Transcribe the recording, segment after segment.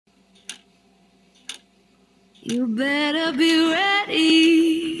You better be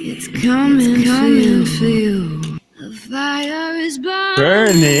ready. It's coming for you. The fire is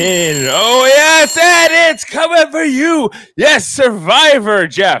burning. Oh, yes, and it's coming for you. Yes, Survivor,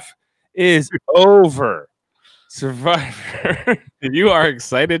 Jeff, is over. Survivor. You are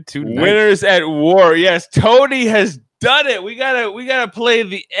excited tonight. Winners at War. Yes, Tony has done it. We gotta play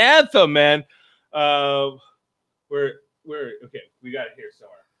the anthem, man. We're okay. We got it here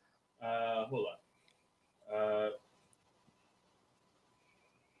somewhere. Hold on.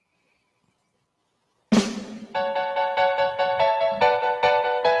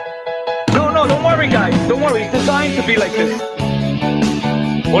 No, don't worry, guys. Don't worry. It's designed to be like this.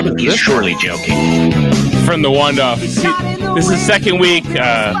 What is He's this? surely joking. From the wand off. This is second week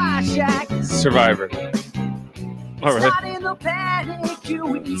Survivor. All right. Make a panic.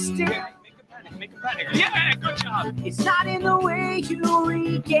 Yeah, good job. It's not in the way you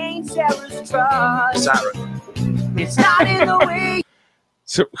regain Sarah's trust. It's not in the way.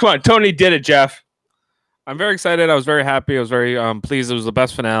 So come on, Tony did it, Jeff. I'm very excited. I was very happy. I was very pleased. It was the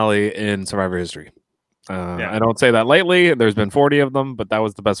best finale in Survivor history. I don't say that lightly. There's been 40 of them, but that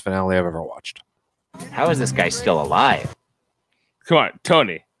was the best finale I've ever watched. How is this guy still alive? Come on,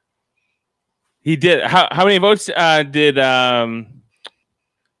 Tony. He did. How many votes did Natalie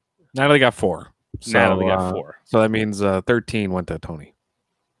got 4. So, Natalie got 4? So that means 13 went to Tony.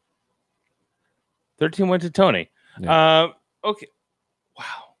 13 went to Tony. Yeah. Okay.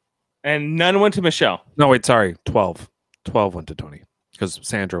 Wow. And none went to Michelle. No, wait, sorry. 12. 12 went to Tony because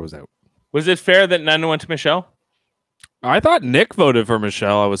Sandra was out. Was it fair that none went to Michelle? I thought Nick voted for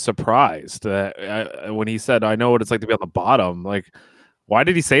Michelle. I was surprised when he said, I know what it's like to be on the bottom. Like, why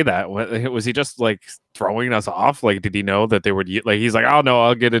did he say that? Was he just like throwing us off? Like, did he know that they would like, he's like, oh no,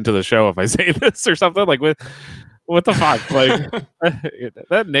 I'll get into the show if I say this or something? Like, what the fuck? Like,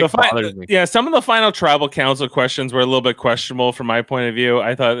 that Nick bothers me. Yeah, some of the final tribal council questions were a little bit questionable from my point of view.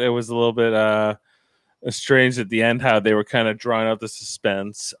 I thought it was a little bit strange at the end how they were kind of drawing out the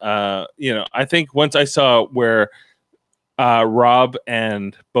suspense. I think once I saw where Rob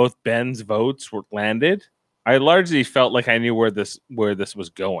and both Ben's votes were landed, I largely felt like I knew where this was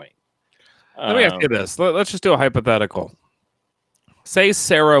going. Let me ask you this. Let's just do a hypothetical. Say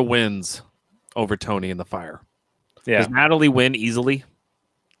Sarah wins over Tony in the fire. Yeah. Does Natalie win easily?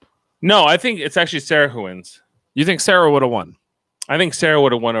 No, I think it's actually Sarah who wins. You think Sarah would have won? I think Sarah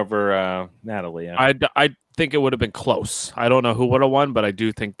would have won over Natalie. Yeah. I think it would have been close. I don't know who would have won, but I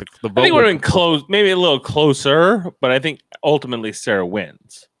do think the vote I think it would have been close, maybe a little closer, but I think ultimately Sarah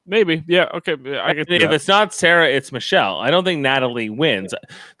wins. Maybe. Yeah. Okay. If it's not Sarah, it's Michelle. I don't think Natalie wins.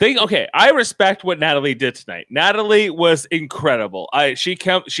 I respect what Natalie did tonight. Natalie was incredible. She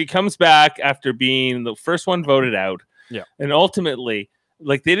comes back after being the first one voted out. Yeah. And ultimately,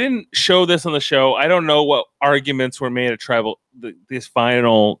 like, they didn't show this on the show. I don't know what arguments were made at these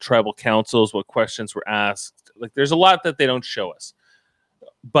final tribal councils, what questions were asked. Like, there's a lot that they don't show us.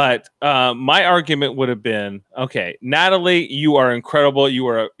 But my argument would have been, okay, Natalie, you are incredible. You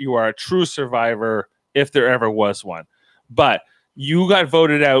are a true survivor if there ever was one. But you got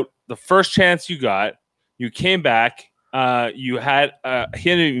voted out the first chance you got. You came back. You had a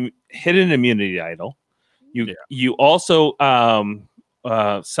hidden immunity idol. You also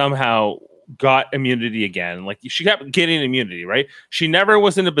somehow got immunity again. Like, she kept getting immunity, right? She never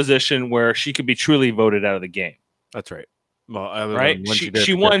was in a position where she could be truly voted out of the game. That's right. Well, right.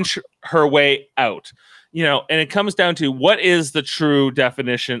 She won her way out, and it comes down to what is the true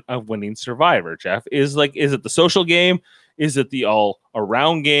definition of winning Survivor, Jeff? Is it the social game? Is it the all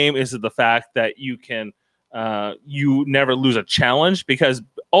around game? Is it the fact that you can, you never lose a challenge? Because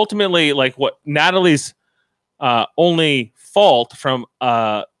ultimately, like, what Natalie's only fault from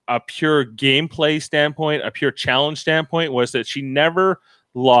a pure gameplay standpoint, a pure challenge standpoint, was that she never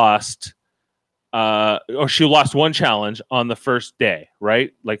lost. Or she lost one challenge on the first day,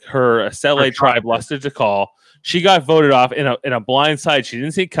 right? Like, her Acele tribe lost it to call. She got voted off in a blind side she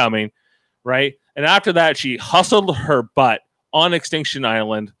didn't see coming, right? And after that, she hustled her butt on Extinction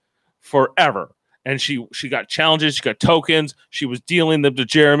Island forever. And she got challenges, she got tokens, she was dealing them to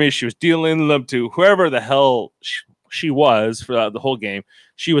Jeremy, she was dealing them to whoever the hell she was for the whole game.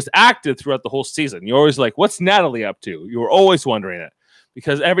 She was active throughout the whole season. You're always like, what's Natalie up to? You were always wondering it.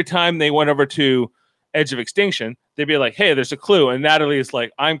 Because every time they went over to Edge of Extinction, they'd be like, hey, there's a clue. And Natalie is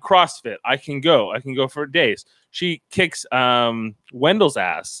like, I'm CrossFit. I can go for days. She kicks Wendell's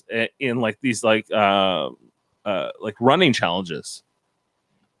ass in like these like running challenges.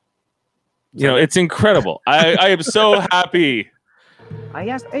 It's incredible. I am so happy I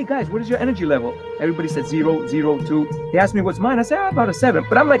asked, hey guys, what is your energy level? Everybody said 0, 0, 2. They asked me what's mine. I said, about a 7,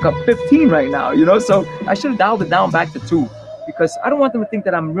 but I'm like a 15 right now, you know? So I should have dialed it down back to 2 because I don't want them to think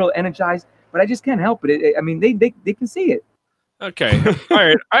that I'm real energized, but I just can't help it. I mean, they can see it. Okay. All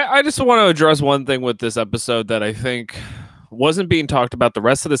right. I just want to address one thing with this episode that I think wasn't being talked about the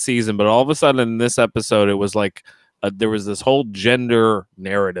rest of the season, but all of a sudden in this episode, it was like there was this whole gender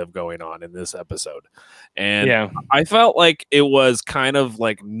narrative going on in this episode. And I felt like it was kind of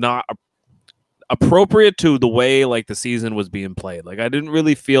like not appropriate to the way like the season was being played. Like I didn't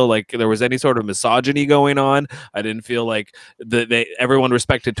really feel like there was any sort of misogyny going on. I didn't feel like everyone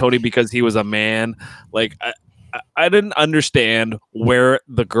respected Tony because he was a man. Like I didn't understand where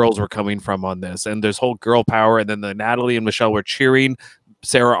the girls were coming from on this, and there's whole girl power, and then the Natalie and Michelle were cheering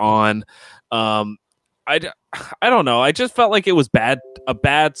Sarah on. I don't know. I just felt like it was a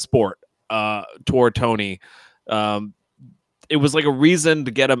bad sport toward Tony. It was like a reason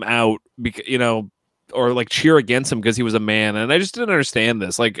to get him out, because or like cheer against him because he was a man, and I just didn't understand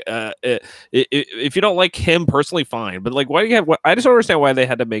this. Like, if you don't like him personally, fine, but like, why do you have? I just don't understand why they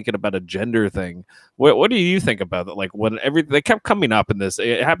had to make it about a gender thing. What do you think about it? Like, when they kept coming up in this,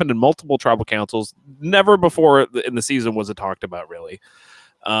 it happened in multiple tribal councils. Never before in the season was it talked about, really.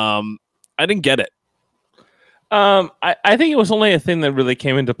 I didn't get it. I think it was only a thing that really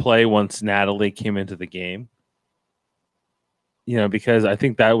came into play once Natalie came into the game. Because I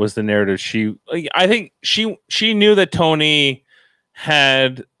think that was the narrative. I think she knew that Tony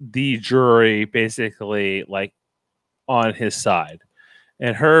had the jury basically like on his side,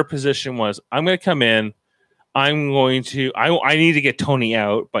 and her position was, I'm going to come in. I need to get Tony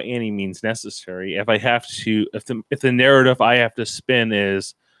out by any means necessary. If I have to, if the narrative I have to spin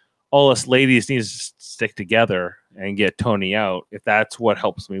is all us ladies need to stick together and get Tony out, if that's what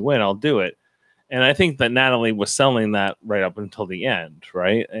helps me win, I'll do it. And I think that Natalie was selling that right up until the end,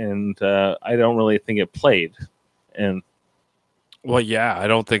 right? And I don't really think it played. And well, yeah, I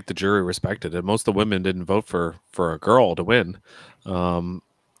don't think the jury respected it. Most of the women didn't vote for a girl to win. I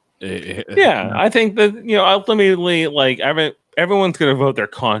think that ultimately, like everyone's going to vote their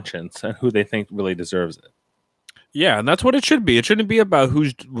conscience and who they think really deserves it. Yeah, and that's what it should be. It shouldn't be about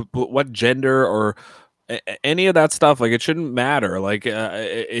what gender or any of that stuff. Like, it shouldn't matter. Like,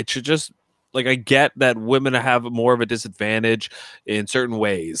 it should just. Like, I get that women have more of a disadvantage in certain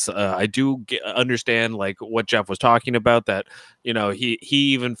ways. I do understand like what Jeff was talking about, that he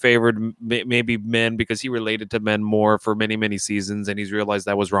even favored maybe men because he related to men more for many, many seasons, and he's realized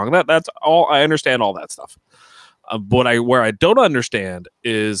that was wrong. That's all. I understand all that stuff. But where I don't understand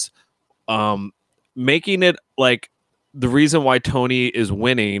is making it like the reason why Tony is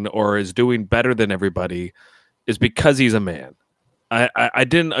winning or is doing better than everybody is because he's a man. I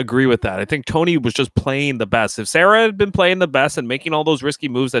didn't agree with that. I think Tony was just playing the best. If Sarah had been playing the best and making all those risky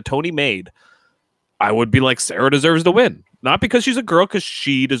moves that Tony made, I would be like, Sarah deserves to win. Not because she's a girl, because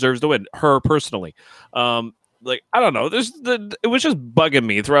she deserves to win. Her personally. Like, I don't know. It was just bugging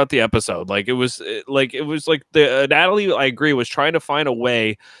me throughout the episode. Like, it was like the Natalie, I agree, was trying to find a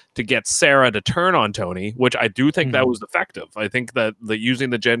way to get Sarah to turn on Tony, which I do think that was effective. I think that using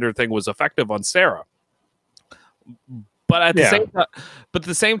the gender thing was effective on Sarah. But at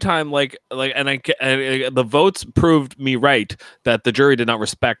the same time, like, and the votes proved me right that the jury did not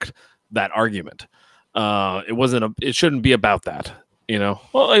respect that argument. It shouldn't be about that, Well,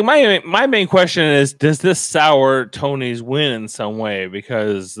 like my main question is, does this sour Tony's win in some way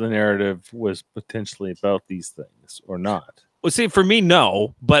because the narrative was potentially about these things or not? Well, see, for me,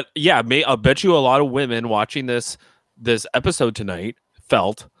 no. But yeah, I'll bet you a lot of women watching this episode tonight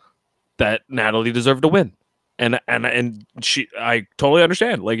felt that Natalie deserved to win. And I totally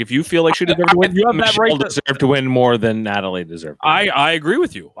understand. Like, if you feel like she deserved to win, you have that right. Deserved to win more than Natalie deserved. I agree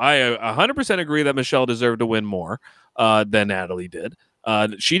with you. I 100% agree that Michelle deserved to win more than Natalie did.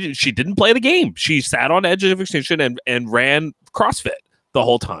 She didn't play the game. She sat on edge of extinction and ran CrossFit the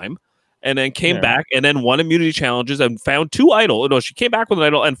whole time, and then came back and then won immunity challenges and found 2 idols. No, she came back with an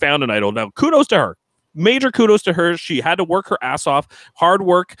idol and found an idol. Now, kudos to her. Major kudos to her. She had to work her ass off. Hard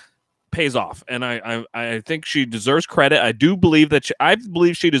work pays off, and I think she deserves credit. I do believe that I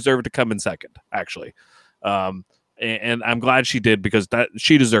believe she deserved to come in second, actually, and I'm glad she did, because that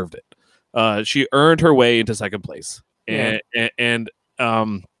she deserved it. She earned her way into second place, and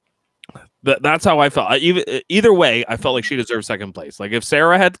that's how I felt. Either way, I felt like she deserved second place. Like, if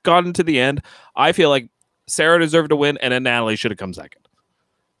Sarah had gotten to the end, I feel like Sarah deserved to win, and then Natalie should have come second.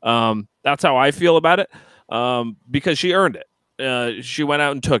 That's how I feel about it, because she earned it. She went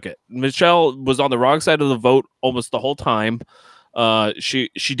out and took it. Michelle was on the wrong side of the vote almost the whole time. She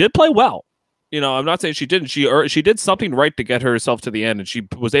did play well. I'm not saying she didn't. She did something right to get herself to the end, and she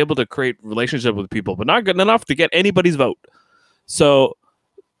was able to create relationship with people, but not good enough to get anybody's vote. So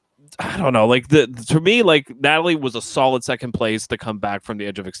I don't know. Like to me, like Natalie was a solid second place to come back from the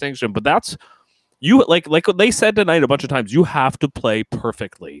edge of extinction. But that's you like they said tonight a bunch of times. You have to play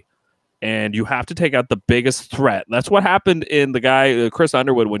perfectly, and you have to take out the biggest threat. That's what happened in the guy Chris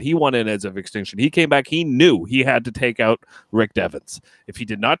Underwood when he won in Edge of Extinction. He came back. He knew he had to take out Rick Devens. If he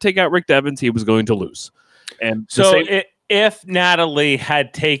did not take out Rick Devens, he was going to lose. And so if Natalie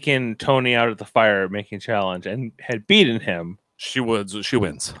had taken Tony out of the fire making challenge and had beaten him, she wins. She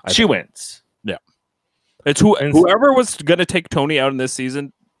wins. Yeah. It's whoever was going to take Tony out in this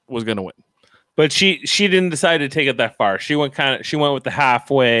season was going to win. But she didn't decide to take it that far. She went with the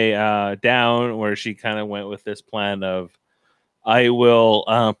halfway down, where she kind of went with this plan of,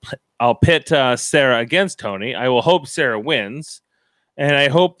 I'll pit Sarah against Tony. I will hope Sarah wins, and I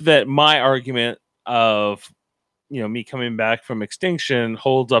hope that my argument of me coming back from extinction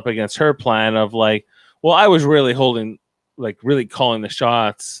holds up against her plan of like, well, I was really really calling the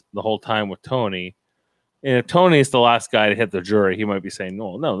shots the whole time with Tony. And if Tony is the last guy to hit the jury, he might be saying,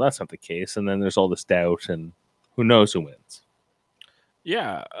 no, that's not the case. And then there's all this doubt, and who knows who wins.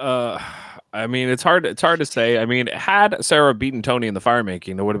 Yeah. I mean, it's hard to say. I mean, had Sarah beaten Tony in the fire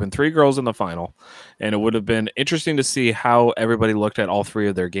making, there would have been 3 girls in the final, and it would have been interesting to see how everybody looked at all 3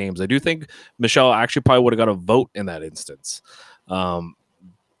 of their games. I do think Michelle actually probably would have got a vote in that instance.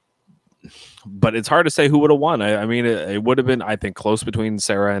 But it's hard to say who would have won. I mean, it would have been, I think, close between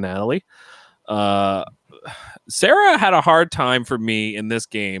Sarah and Natalie. Sarah had a hard time for me in this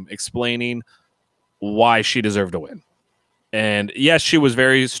game explaining why she deserved to win. And yes, she was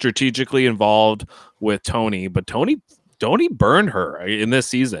very strategically involved with Tony, but Tony burned her in this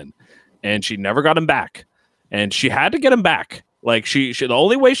season, and she never got him back. And she had to get him back. Like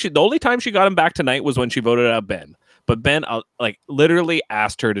the only time she got him back tonight was when she voted out Ben. But Ben literally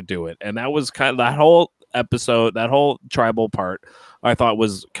asked her to do it, and that was kind of that whole episode, that whole tribal part. I thought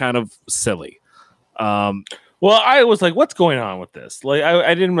was kind of silly. Well, I was like, what's going on with this? Like,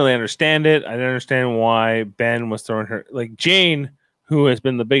 I didn't really understand it. I didn't understand why Ben was throwing her. Like, Jane, who has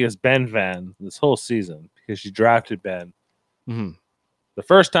been the biggest Ben fan this whole season because she drafted Ben the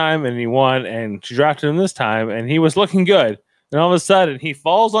first time and he won, and she drafted him this time and he was looking good. And all of a sudden, he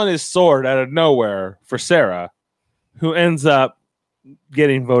falls on his sword out of nowhere for Sarah, who ends up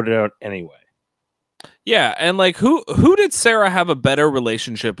getting voted out anyway. Yeah, and like, who did Sarah have a better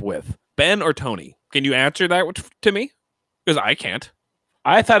relationship with, Ben or Tony? Can you answer that to me? Because I can't.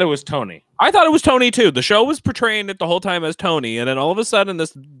 I thought it was Tony. I thought it was Tony too. The show was portraying it the whole time as Tony, and then all of a sudden,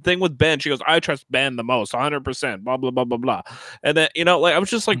 this thing with Ben, she goes, "I trust Ben the most, 100%." Blah blah blah blah blah. And then I was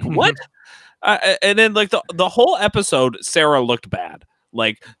just like, "What?" And then like the whole episode, Sarah looked bad.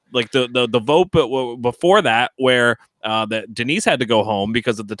 Like the vote, but before that, where that Denise had to go home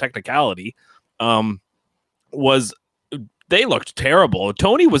because of the technicality, they looked terrible.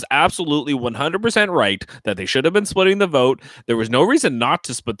 Tony was absolutely 100% right that they should have been splitting the vote. There was no reason not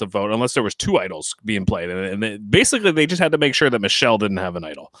to split the vote unless there was 2 idols being played, and basically they just had to make sure that Michelle didn't have an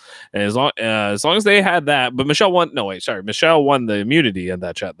idol. And as long as they had that, but Michelle won. No, wait, sorry, Michelle won the immunity in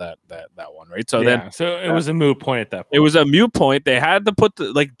that one, right? So so it was a moot point at that point. It was a moot point. They had to put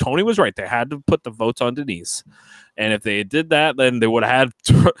Tony was right. They had to put the votes on Denise, and if they did that, then they would have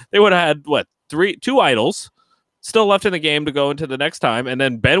had what 2 idols still left in the game to go into the next time, and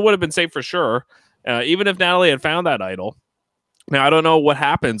then Ben would have been safe for sure, even if Natalie had found that idol. Now I don't know what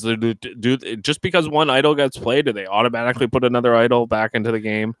happens. Do just because one idol gets played, do they automatically put another idol back into the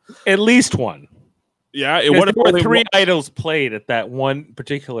game? At least one. Yeah, it would have been 3 idols played at that one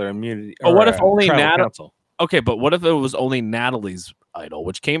particular immunity. But what if only Natalie? Okay, but what if it was only Natalie's idol,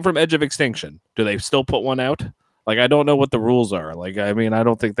 which came from Edge of Extinction? Do they still put one out? Like, I don't know what the rules are. Like, I mean, I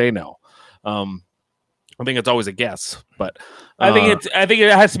don't think they know. I think it's always a guess, but I think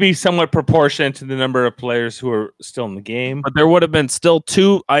it has to be somewhat proportionate to the number of players who are still in the game. But there would have been still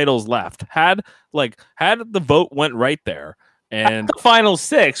 2 idols left had the vote went right there. And at the final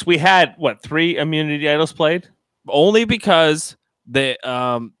 6, we had 3 immunity idols played, only because they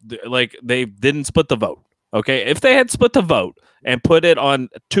didn't split the vote. Okay, if they had split the vote and put it on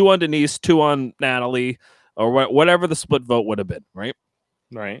 2 on Denise, 2 on Natalie, or whatever the split vote would have been, right?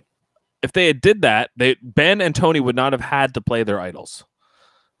 Right. If they had did that, Ben and Tony would not have had to play their idols.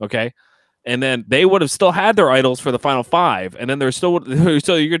 Okay. And then they would have still had their idols for the final 5. And then there's still,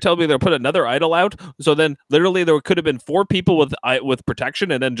 so you're telling me they'll put another idol out. So then literally there could have been 4 people with protection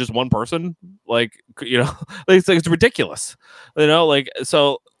and then just 1 person. It's ridiculous.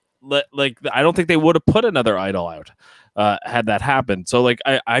 So I don't think they would have put another idol out. had that happen. So like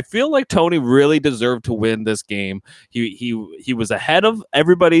I feel like Tony really deserved to win this game. He was ahead of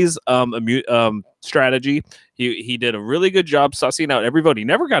everybody's strategy. He did a really good job sussing out every vote. He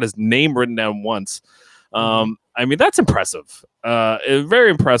never got his name written down once. I mean, that's impressive. A very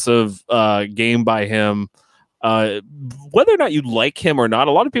impressive game by him. Whether or not you like him or not,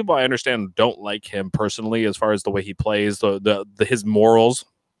 a lot of people I understand don't like him personally as far as the way he plays, his morals,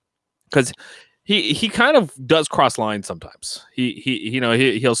 because he kind of does cross lines sometimes.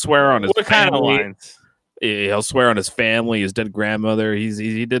 He'll swear on his what kind of lines? He'll swear on his family, his dead grandmother.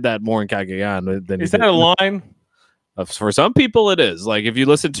 He did that more in Cagayan than is that a line? For some people, it is. Like if you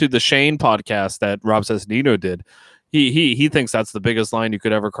listen to the Shane podcast that Rob Cesternino did, he thinks that's the biggest line you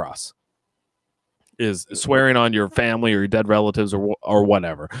could ever cross. Is swearing on your family or your dead relatives or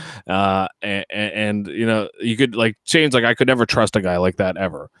whatever, and you know you could like Shane's like I could never trust a guy like that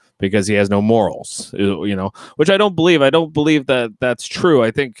ever because he has no morals, you know, which I don't believe. I don't believe that that's true.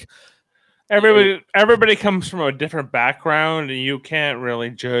 I think everybody comes from a different background, and you can't really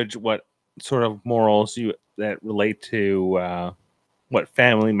judge what sort of morals that relate to what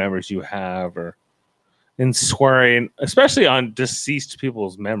family members you have or. In swearing, especially on deceased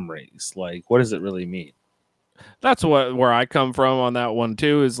people's memories, like what does it really mean? That's where I come from on that one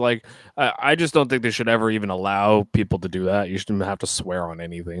too. Is like I just don't think they should ever even allow people to do that. You shouldn't have to swear on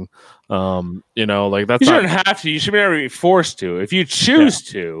anything. You know, like that's you shouldn't have to. You should never be forced to. If you choose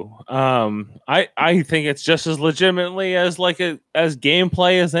to, I think it's just as legitimately as as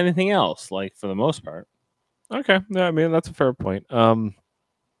gameplay as anything else. Like for the most part. Okay, yeah, I mean that's a fair point.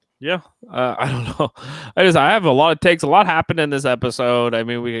 Yeah, I don't know. I have a lot of takes. A lot happened in this episode. I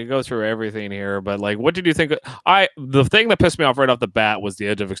mean, we could go through everything here, but like, what did you think? The thing that pissed me off right off the bat was the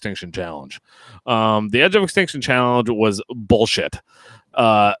Edge of Extinction challenge. The Edge of Extinction challenge was bullshit.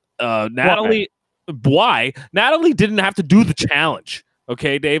 Natalie, why? Natalie didn't have to do the challenge.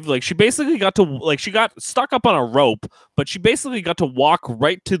 Okay, Dave. Like, she basically got she got stuck up on a rope, but she basically got to walk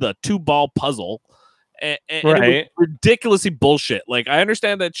right to the 2-ball puzzle. And right. It was ridiculously bullshit. Like I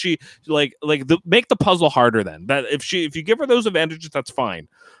understand that she make the puzzle harder. Then that if you give her those advantages, that's fine.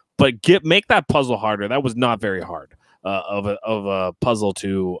 But make that puzzle harder. That was not very hard of a puzzle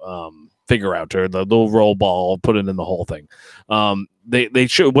to figure out, or the little roll ball, put it in the whole thing. They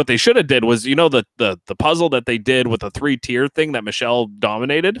should have did was the puzzle that they did with the 3-tier thing that Michelle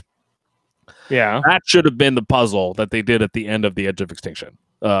dominated. Yeah, that should have been the puzzle that they did at the end of the Edge of Extinction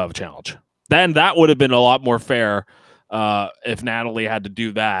challenge. Then that would have been a lot more fair if Natalie had to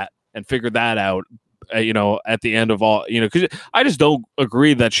do that and figure that out, at the end of all, because I just don't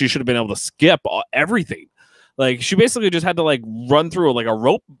agree that she should have been able to skip everything. Like she basically just had to run through a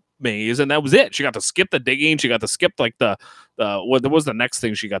rope maze, and that was it. She got to skip the digging. She got to skip what was the next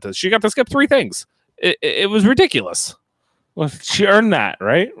thing she got to skip 3 things. It was ridiculous. Well, she earned that,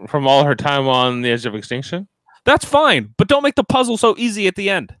 right? From all her time on the Edge of Extinction. That's fine, but don't make the puzzle so easy at the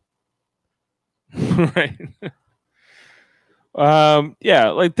end. Right. Yeah,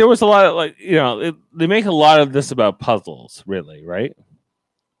 like there was a lot of they make a lot of this about puzzles, really, right?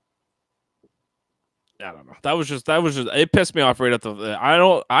 I don't know. That was just it pissed me off right at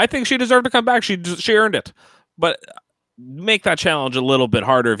I think she deserved to come back. She earned it. But make that challenge a little bit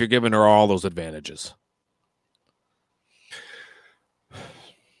harder if you're giving her all those advantages.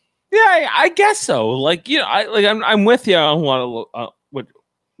 Yeah, I guess so. I'm with you on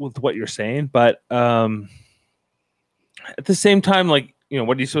with what you're saying, but at the same time, what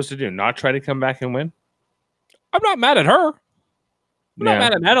are you supposed to do? Not try to come back and win? I'm not mad at her. I'm not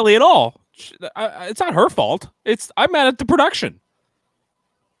mad at Natalie at all. It's not her fault. I'm mad at the production.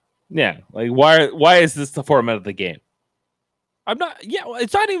 Yeah, why is this the format of the game? I'm not. Yeah, well,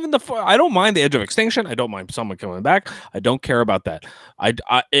 it's not even I don't mind the Edge of Extinction. I don't mind someone coming back. I don't care about that.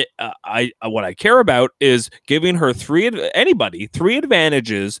 What I care about is giving her 3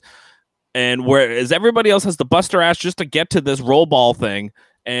 advantages, and whereas everybody else has to bust her ass just to get to this roll ball thing,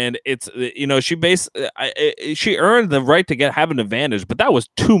 and it's she earned the right to have an advantage, but that was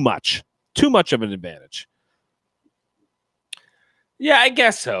too much of an advantage. Yeah, I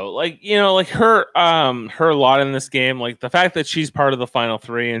guess so. Her lot in this game, the fact that she's part of the final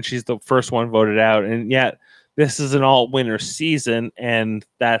 3 and she's the first one voted out, and yet this is an all-winner season, and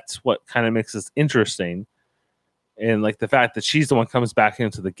that's what kind of makes this interesting. And the fact that she's the one comes back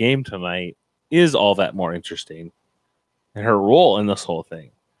into the game tonight is all that more interesting, and her role in this whole thing.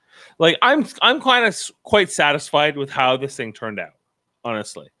 I'm quite satisfied with how this thing turned out,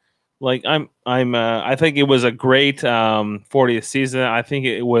 honestly. I think it was a great 40th season. I think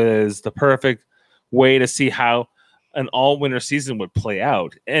it was the perfect way to see how an all-winner season would play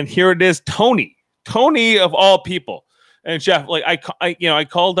out. And here it is, Tony of all people, And Jeff, like I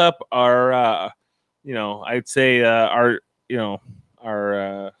called up our, I'd say our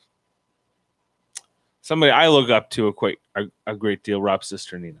somebody I look up to a great deal, Rob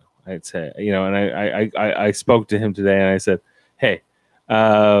Cisternino. I'd say, and I spoke to him today, and I said, hey,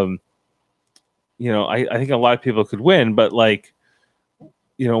 I think a lot of people could win, but like,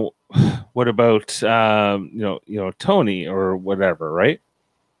 what about Tony or whatever, right?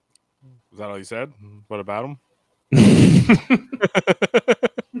 Is that all you said? What about him?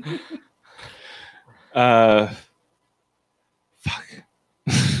 Fuck.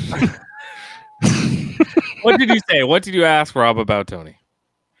 What did you say? What did you ask Rob about Tony?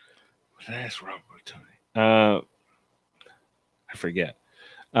 What did I ask Rob about Tony? I forget.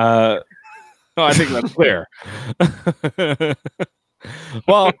 Oh, I think that's clear.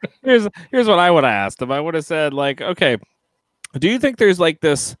 Well, here's what I would have asked him. I would have said, like, okay, do you think there's like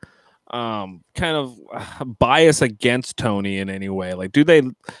this kind of bias against Tony in any way? Like, do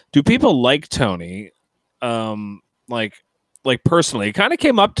people like Tony? Like personally, it kind of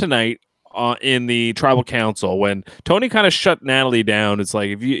came up tonight in the tribal council when Tony kind of shut Natalie down. It's like,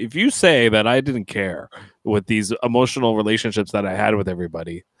 if you say that I didn't care with these emotional relationships that I had with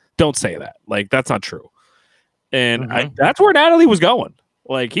everybody, don't say that. Like, that's not true. And that's where Natalie was going.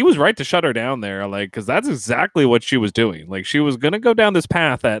 Like, he was right to shut her down there. Like, because that's exactly what she was doing. Like, she was going to go down this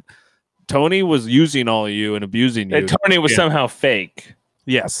path that Tony was using all of you and abusing you. And Tony was somehow fake.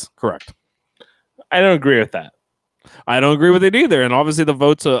 Yes, correct. I don't agree with that. I don't agree with it either. And obviously the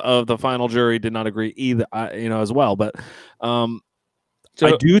votes of the final jury did not agree either, as well. But so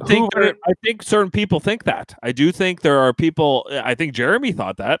I do think I think certain people think that. I do think there are people. I think Jeremy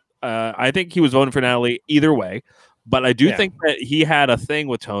thought that. I think he was voting for Natalie either way. But I do think that he had a thing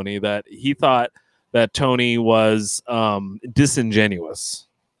with Tony, that he thought that Tony was disingenuous.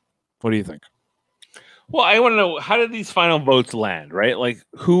 What do you think? Well, I want to know, how did these final votes land, right? Like,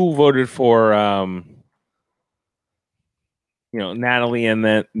 who voted for Natalie, and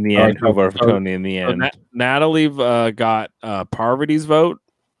then in the end, who voted for Tony in the end? Natalie got Parvati's vote.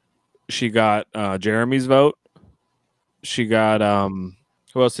 She got Jeremy's vote. She got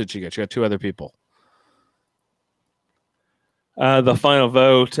who else did she get? She got two other people. The final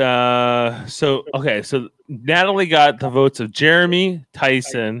vote. So Natalie got the votes of Jeremy,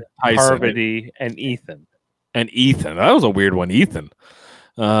 Tyson, Parvati, and Ethan. And Ethan, that was a weird one. Ethan,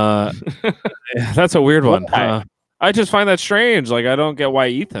 that's a weird one. I just find that strange. Like, I don't get why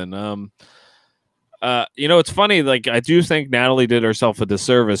Ethan. It's funny. Like, I do think Natalie did herself a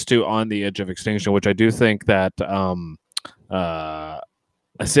disservice too on the edge of extinction, which I do think that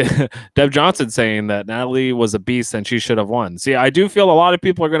Deb Johnson saying that Natalie was a beast and she should have won. See, I do feel a lot of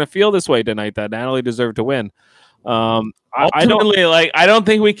people are going to feel this way tonight, that Natalie deserved to win. I don't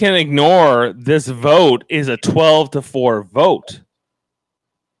think we can ignore this vote is a 12-4 vote,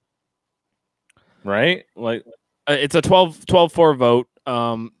 right? Like, it's a 12-4 vote.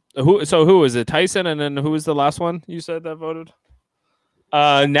 Who is it? Tyson, and then who was the last one you said that voted?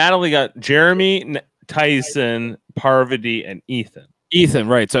 Natalie got Jeremy, Tyson, Parvati, and Ethan. Ethan,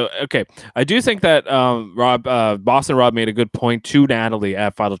 right. So, okay. I do think that Boston Rob made a good point to Natalie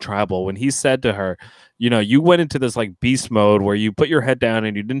at Final Tribal when he said to her, you went into this like beast mode where you put your head down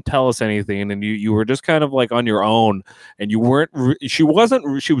and you didn't tell us anything, and you were just kind of like on your own, and you weren't. She was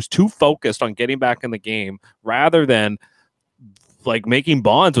too focused on getting back in the game rather than like making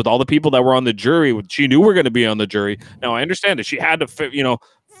bonds with all the people that were on the jury. She knew were going to be on the jury. Now I understand that she had to,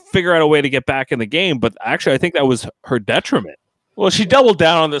 figure out a way to get back in the game, but actually I think that was her detriment. Well, she doubled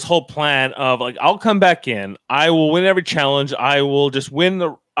down on this whole plan of like, I'll come back in, I will win every challenge, I will just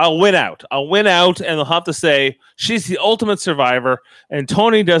I'll win out, and they'll have to say she's the ultimate survivor, and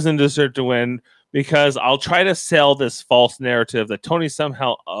Tony doesn't deserve to win because I'll try to sell this false narrative that Tony's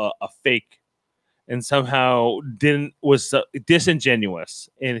somehow a fake and somehow was disingenuous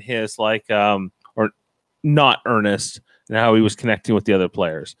in his or not earnest in how he was connecting with the other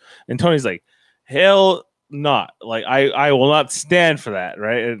players. And Tony's like, hell not. Like, I will not stand for that,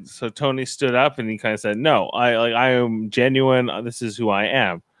 right? And so Tony stood up and he kind of said, no, I am genuine. This is who I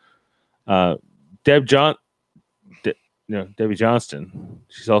am. Debbie Johnston,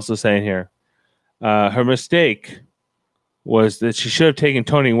 she's also saying here, her mistake was that she should have taken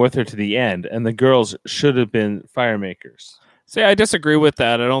Tony with her to the end, and the girls should have been fire makers. See, I disagree with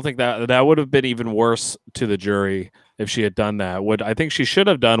that. I don't think that would have been even worse to the jury if she had done that. What I think she should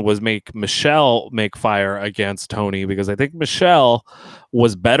have done was make Michelle make fire against Tony, because I think Michelle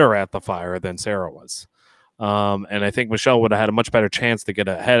was better at the fire than Sarah was. And I think Michelle would have had a much better chance to get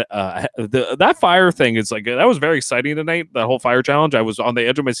ahead. That fire thing is like, that was very exciting tonight. That whole fire challenge, I was on the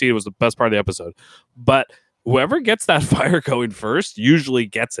edge of my seat. It was the best part of the episode. But whoever gets that fire going first usually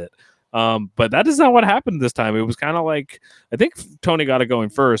gets it. But that is not what happened this time. It was kind of like, I think Tony got it going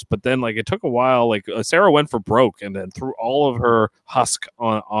first, but then like it took a while. Like Sarah went for broke and then threw all of her husk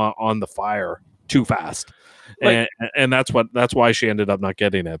on the fire too fast, and that's why she ended up not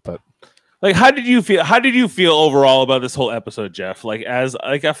getting it. But like, how did you feel overall about this whole episode, Jeff? Like as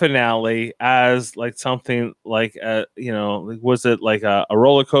like a finale, as like something like was it like a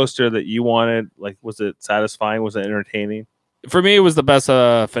roller coaster that you wanted? Like, was it satisfying? Was it entertaining? For me, it was the best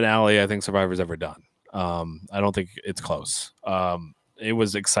finale I think Survivor's ever done. I don't think it's close. It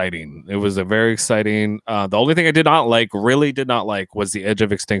was exciting. It was a very exciting. The only thing I really did not like, was the Edge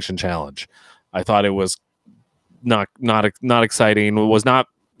of Extinction challenge. I thought it was not exciting. It was not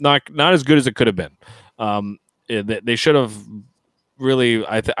as good as it could have been. They should have really.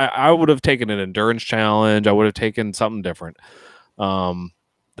 I would have taken an endurance challenge. I would have taken something different.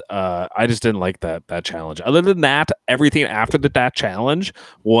 I just didn't like that challenge. Other than that, everything after that challenge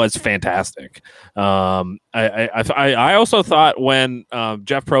was fantastic. I also thought when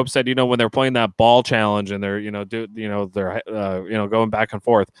Jeff Probst said, when they're playing that ball challenge and they're they're going back and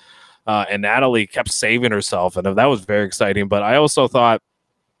forth, and Natalie kept saving herself, and that was very exciting. But I also thought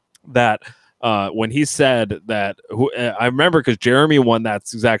that when he said that, I remember because Jeremy won that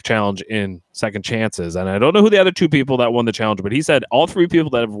exact challenge in Second Chances, and I don't know who the other two people that won the challenge, but he said all three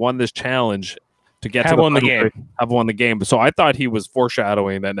people that have won this challenge to get to won the game have won the game. So I thought he was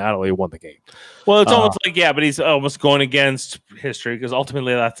foreshadowing that Natalie won the game. Well, it's almost like, but he's almost going against history, because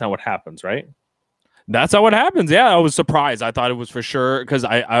ultimately that's not what happens, right? That's not what happens. Yeah, I was surprised. I thought it was for sure, because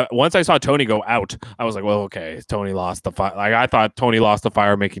I once I saw Tony go out, I was like, well, okay, Tony lost the fire. Like, I thought Tony lost the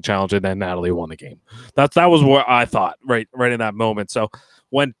fire making challenge, and then Natalie won the game. That was what I thought right in that moment. So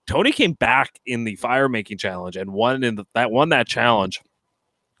when Tony came back in the fire making challenge and won that challenge,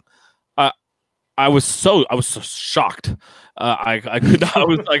 I was so shocked. I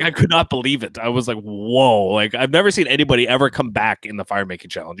could not believe it. I was like, whoa, like I've never seen anybody ever come back in the fire making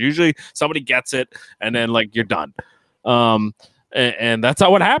challenge. Usually somebody gets it and then like you're done. And that's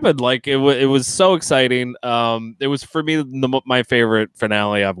not what happened. Like it was so exciting. It was for me my favorite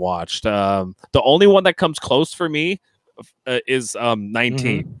finale I've watched. The only one that comes close for me is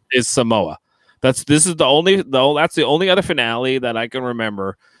 19 is Samoa. That's the only other finale that I can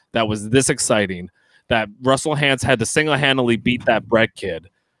remember that was this exciting, that Russell Hantz had to single-handedly beat that Brett kid.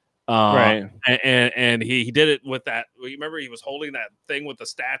 Right. And he did it with that. Remember, he was holding that thing with the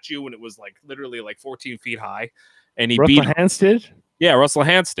statue, and it was like literally like 14 feet high. And he Russell beat Hantz did? Yeah, Russell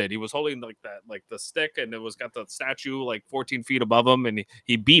Hantz did. He was holding like that, like the stick, and it was got the statue like 14 feet above him, and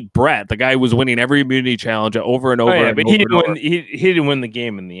he beat Brett, the guy who was winning every immunity challenge over and over. Oh, yeah, but he didn't win the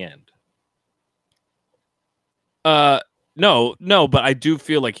game in the end. No, but I do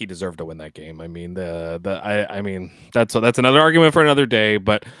feel like he deserved to win that game. I mean, I mean that's another argument for another day,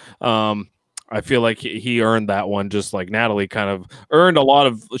 but I feel like he earned that one, just like Natalie kind of earned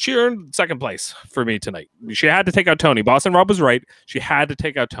she earned second place for me tonight. She had to take out Tony. Boston Rob was right. She had to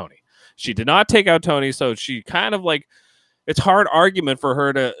take out Tony. She did not take out Tony, so she kind of like, it's hard argument for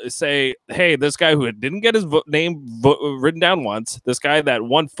her to say, hey, this guy who didn't get his name written down once, this guy that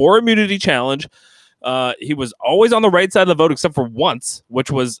won 4 immunity challenge, he was always on the right side of the vote except for once,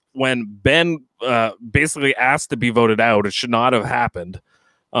 which was when Ben basically asked to be voted out. It should not have happened.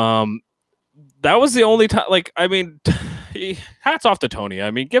 That was the only time. Like, I mean, hats off to Tony.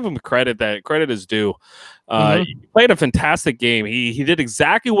 I mean, give him credit. That credit is due. He played a fantastic game. He did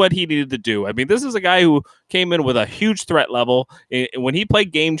exactly what he needed to do. I mean, this is a guy who came in with a huge threat level. When he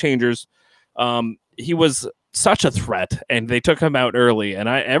played Game Changers, he was such a threat, and they took him out early. And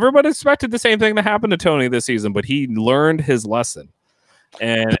everybody expected the same thing to happen to Tony this season, but he learned his lesson.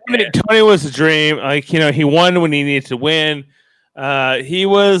 And Tony was a dream. Like, he won when he needed to win.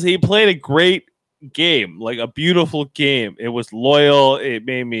 He played a great game, like a beautiful game. It was loyal. It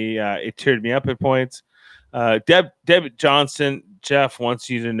made me, it teared me up at points. Deb Johnson, Jeff wants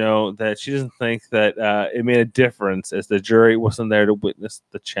you to know that she doesn't think that it made a difference as the jury wasn't there to witness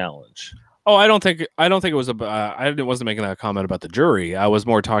the challenge. Oh, I don't think it was about. I wasn't making that comment about the jury. I was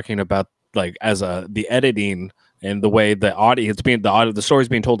more talking about like the editing and the way the story's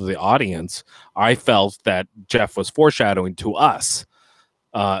being told to the audience. I felt that Jeff was foreshadowing to us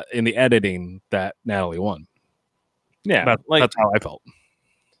in the editing that Natalie won. Yeah, that's how I felt.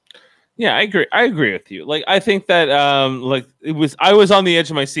 Yeah, I agree with you. Like, I think that I was on the edge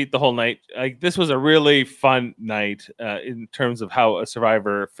of my seat the whole night. Like, this was a really fun night in terms of how a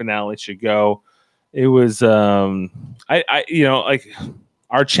Survivor finale should go. It was like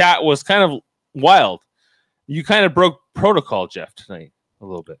our chat was kind of wild. You kind of broke protocol, Jeff, tonight a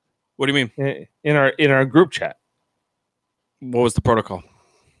little bit. What do you mean? in our group chat. What was the protocol?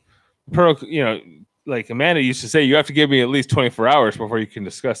 Like Amanda used to say, you have to give me at least 24 hours before you can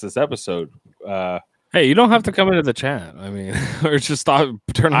discuss this episode. Hey, you don't have to come into the chat. I mean, or just stop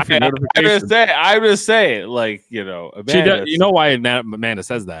turning off your notifications. I'm just saying, like, Amanda, She does, you know why Amanda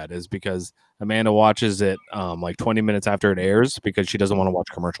says that is because Amanda watches it like 20 minutes after it airs because she doesn't want to watch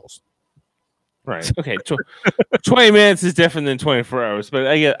commercials. Right. Okay. 20 minutes is different than 24 hours, but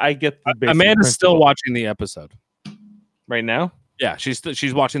I get the basic Amanda's principle. still watching the episode right now. Yeah,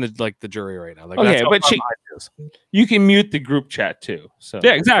 she's watching the jury right now. Like, Okay, that's how but far mine is. you can mute the group chat too. So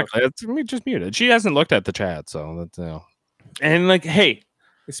Yeah, exactly. It's just muted. She hasn't looked at the chat, so that's And like, hey,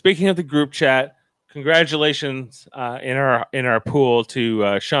 speaking of the group chat, congratulations in our pool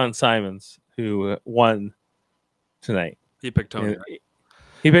to Sean Simons, who won tonight. he picked Tony.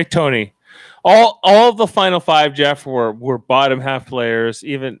 He picked Tony. All the final five, Jeff, were bottom half players.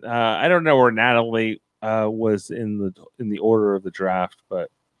 Even I don't know where Natalie was in the order of the draft,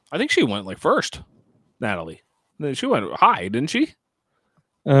 but I think she went like first. Natalie, she went high, didn't she?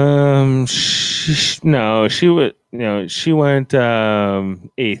 She went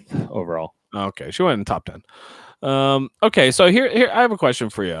eighth overall. Okay, she went in top 10. Okay, so here I have a question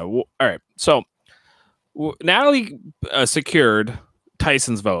for you. All right, so Natalie secured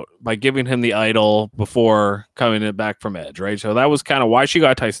Tyson's vote by giving him the idol before coming back from Edge, right? So that was kind of why she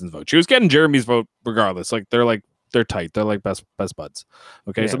got Tyson's vote. She was getting Jeremy's vote regardless. Like they're tight. They're like best buds.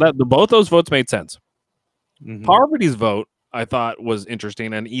 Okay, so that both those votes made sense. Mm-hmm. Parvati's vote I thought was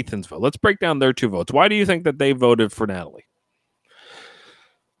interesting, and Ethan's vote. Let's break down their two votes. Why do you think that they voted for Natalie?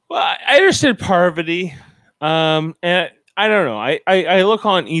 Well, I understood Parvati, and I don't know. I look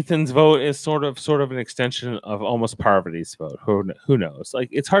on Ethan's vote as sort of an extension of almost Parvati's vote. Who knows? Like,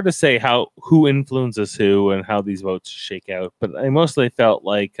 it's hard to say who influences who and how these votes shake out. But I mostly felt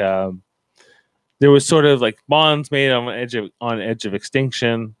like there was sort of like bonds made on edge of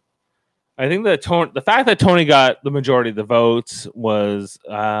extinction. I think the fact that Tony got the majority of the votes was,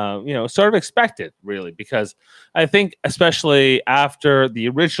 sort of expected, really, because I think especially after the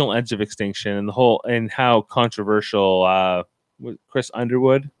original Edge of Extinction and how controversial Chris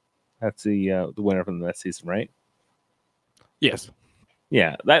Underwood, that's the winner from that season, right? Yes.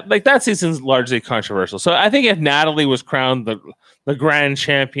 Yeah, that season's largely controversial. So I think if Natalie was crowned the grand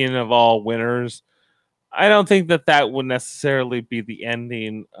champion of all winners, I don't think that would necessarily be the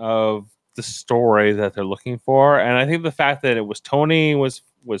ending of the story that they're looking for. And I think the fact that it was Tony was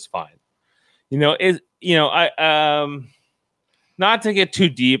fine. Not to get too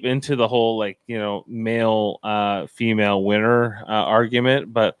deep into the whole male female winner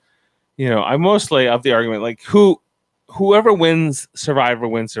argument, but I'm mostly of the argument like whoever wins Survivor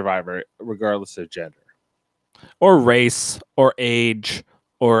regardless of gender or race or age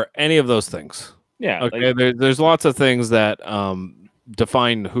or any of those things. Yeah. Okay. There's lots of things that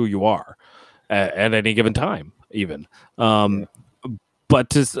define who you are at any given time, even. But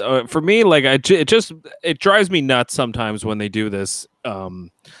for me, like it drives me nuts sometimes when they do this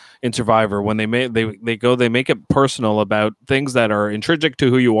in Survivor, when they make it personal about things that are intrinsic to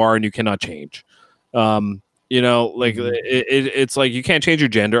who you are and you cannot change. It's like you can't change your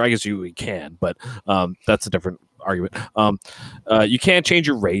gender. I guess you can, but that's a different argument. You can't change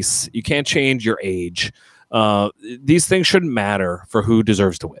your race. You can't change your age. These things shouldn't matter for who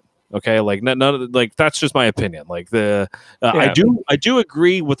deserves to win. Okay, like none like that's just my opinion. Like I do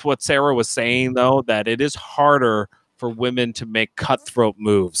agree with what Sarah was saying though, that it is harder for women to make cutthroat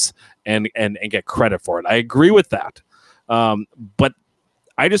moves and get credit for it. I agree with that, but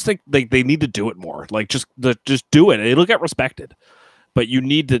I just think they need to do it more. Like just do it. It'll get respected, but you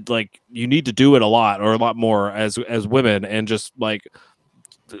need to do it a lot or a lot more as women, and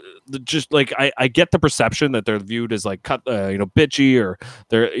I get the perception that they're viewed as like bitchy, or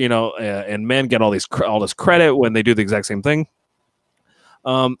they're and men get all this credit when they do the exact same thing.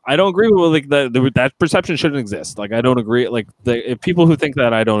 I don't agree with like that perception shouldn't exist. Like I don't agree. Like people who think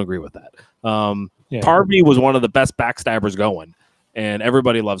that, I don't agree with that. Parvati was one of the best backstabbers going, and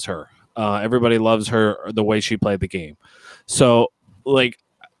everybody loves her. Everybody loves her, the way she played the game. So like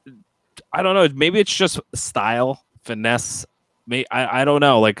I don't know. Maybe it's just style, finesse. I don't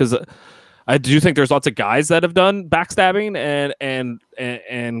know, like, because I do think there's lots of guys that have done backstabbing and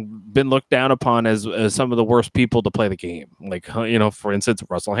been looked down upon as some of the worst people to play the game. Like, for instance,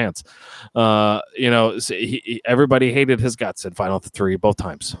 Russell Hantz. Everybody hated his guts in Final 3 both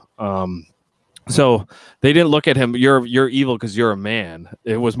times. So they didn't look at him. You're evil because you're a man.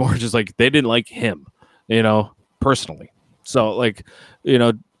 It was more just like they didn't like him, personally. So like,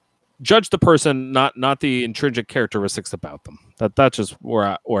 judge the person, not the intrinsic characteristics about them. That's just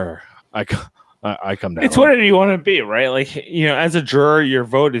where I come down. It's whatever you want to be, right? Like, as a juror, your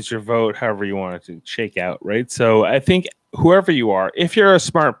vote is your vote, however you want it to shake out, right? So I think whoever you are, if you're a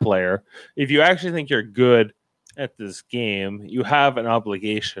smart player, if you actually think you're good at this game, you have an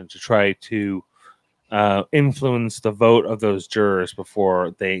obligation to try to influence the vote of those jurors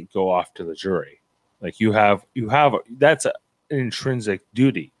before they go off to the jury. Like you have that's an intrinsic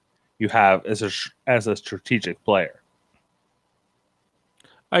duty you have as a strategic player.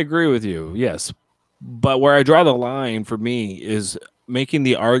 I agree with you, yes. But where I draw the line for me is making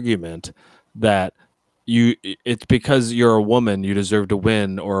the argument that it's because you're a woman you deserve to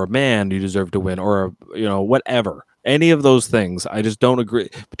win, or a man you deserve to win, or whatever. Any of those things, I just don't agree.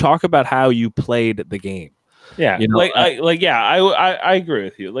 Talk about how you played the game. Yeah, I agree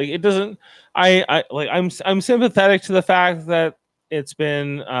with you. Like it doesn't. I'm sympathetic to the fact that it's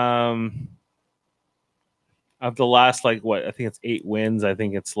been of the last I think it's 8 wins. I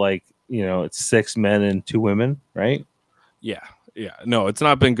think it's it's 6 men and 2 women, right? Yeah. No, it's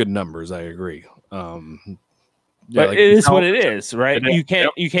not been good numbers. I agree. But it is what it is, right? You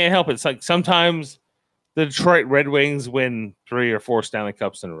can't help it. It's like sometimes the Detroit Red Wings win 3 or 4 Stanley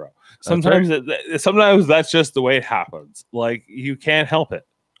Cups in a row. Sometimes sometimes that's just the way it happens. Like you can't help it.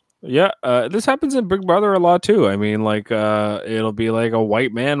 Yeah, this happens in Big Brother a lot too. I mean, it'll be like a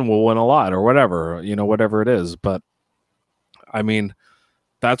white man will win a lot or whatever, whatever it is. But I mean,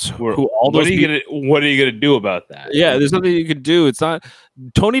 that's who all those. What are you gonna do about that? Yeah, there's nothing you could do. It's not.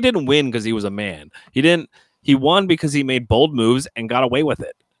 Tony didn't win because he was a man. He won because he made bold moves and got away with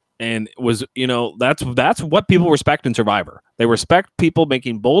it. And was that's what people respect in Survivor. They respect people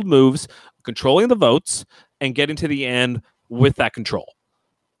making bold moves, controlling the votes, and getting to the end with that control.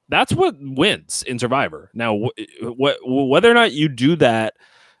 That's what wins in Survivor. Now, whether or not you do that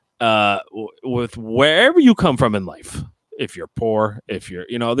with wherever you come from in life, if you're poor, if you're,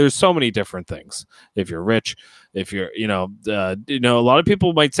 there's so many different things. If you're rich, if you're, a lot of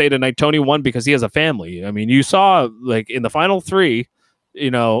people might say tonight Tony won because he has a family. I mean, you saw in the final 3,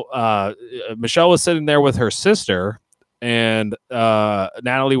 Michelle was sitting there with her sister, and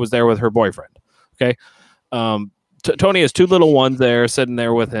Natalie was there with her boyfriend. Okay. Tony has 2 little ones there sitting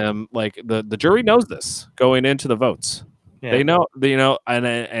there with him. Like the jury knows this going into the votes. Yeah. They know,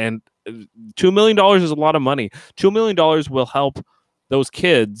 and $2 million is a lot of money. $2 million will help those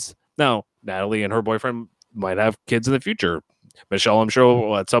kids. Now, Natalie and her boyfriend might have kids in the future. Michelle, I'm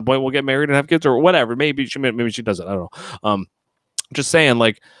sure at some point will get married and have kids or whatever. Maybe she doesn't. I don't know. Just saying,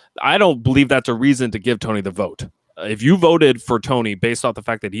 I don't believe that's a reason to give Tony the vote. If you voted for Tony based off the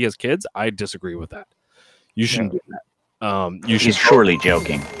fact that he has kids, I disagree with that. You shouldn't do that. He's surely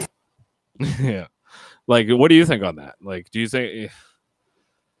joking. Yeah. What do you think on that? Do you think...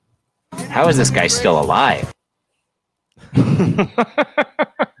 How is this guy still alive?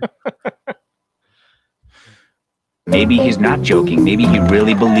 Maybe he's not joking. Maybe he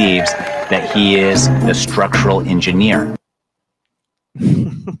really believes that he is the structural engineer.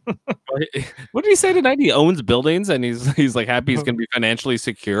 What did he say tonight? He owns buildings and he's happy he's going to be financially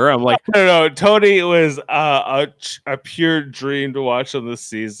secure. I'm like, no. Tony was a pure dream to watch on this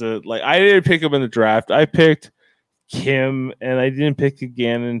season. I didn't pick him in the draft. I picked Kim, and I didn't pick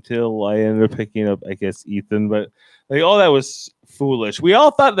again until I ended up picking up, I guess, Ethan. But all that was foolish. We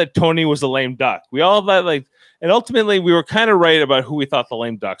all thought that Tony was a lame duck. We all thought and ultimately we were kind of right about who we thought the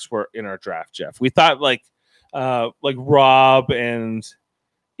lame ducks were in our draft, Jeff. We thought Rob and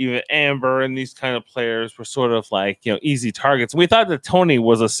even Amber and these kind of players were sort of easy targets. We thought that Tony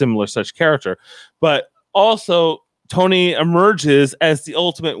was a similar such character, but also Tony emerges as the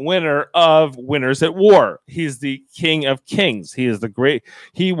ultimate winner of Winners at War. He's the king of kings. He is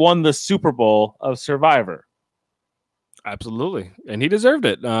he won the Super Bowl of Survivor. Absolutely, and he deserved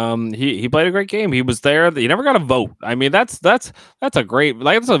it. He played a great game. He was there. He never got a vote. I mean, that's a great.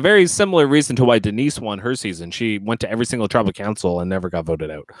 That's a very similar reason to why Denise won her season. She went to every single tribal council and never got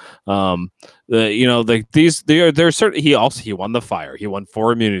voted out. They're certain. He won the fire. He won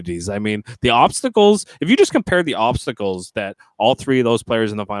 4 immunities. I mean, the obstacles. If you just compare the obstacles that all 3 of those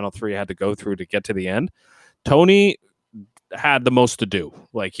players in the final 3 had to go through to get to the end, Tony had the most to do.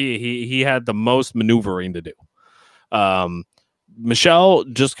 He had the most maneuvering to do. Michelle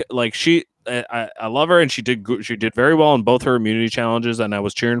just I love her, and she did very well in both her immunity challenges, and I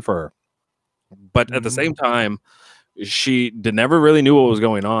was cheering for her. But at the same time, she never really knew what was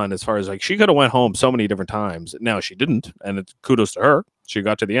going on as far as she could have went home so many different times. Now she didn't, and it's kudos to her. She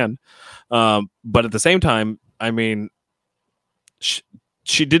got to the end. But at the same time, I mean,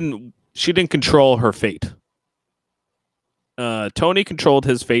 she didn't control her fate. Tony controlled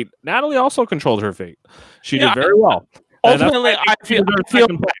his fate. Natalie also controlled her fate. She Yeah, did very well. And that's Ultimately, why I feel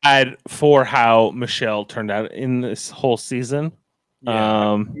second place. bad for how Michelle turned out in this whole season.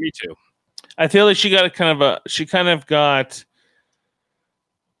 Yeah, me too. I feel like she kind of got,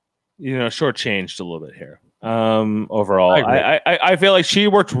 shortchanged a little bit here. Overall, I feel like she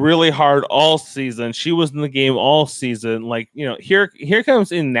worked really hard all season. She was in the game all season. Like, here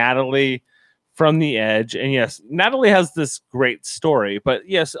comes in Natalie from the edge. And yes, Natalie has this great story, but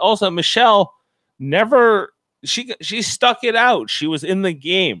yes, also Michelle she stuck it out. She was in the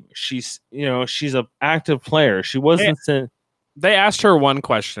game. She's an active player. She wasn't. They asked her one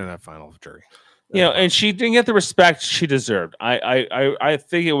question at final jury. And she didn't get the respect she deserved. I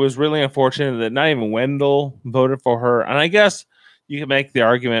think it was really unfortunate that not even Wendell voted for her. And I guess you can make the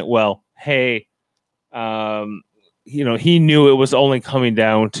argument, well, hey, he knew it was only coming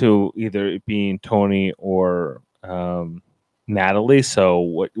down to either it being Tony or Natalie.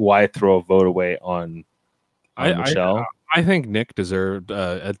 So why throw a vote away on Michelle? I think Nick deserved.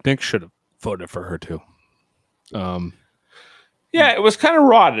 Nick should have voted for her too. Yeah, it was kind of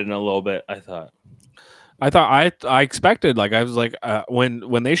rotten a little bit, I thought. I expected, like, I was like,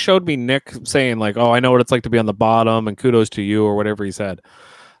 when they showed me Nick saying like, oh, I know what it's like to be on the bottom and kudos to you or whatever he said,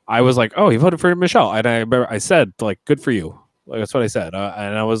 I was like, oh, he voted for Michelle. And I remember I said, like, good for you. Like, that's what I said.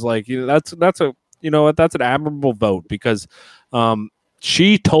 And I was like, that's an admirable vote because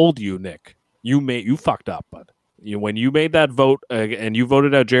she told you, Nick, you fucked up, bud. When you made that vote and you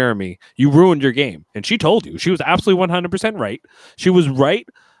voted out Jeremy, you ruined your game. And she told you. She was absolutely 100% right. She was right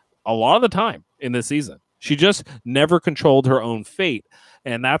a lot of the time in this season. She just never controlled her own fate.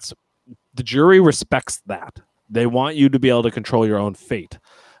 And the jury respects that. They want you to be able to control your own fate.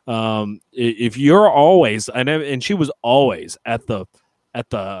 If you're always, and she was always at the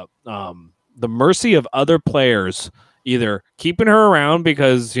mercy of other players, either keeping her around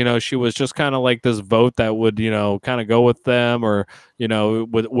because she was just kind of like this vote that would kind of go with them, or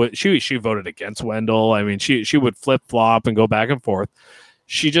she voted against Wendell. I mean, she would flip flop and go back and forth.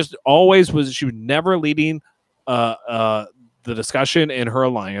 She just always was. She was never leading the discussion in her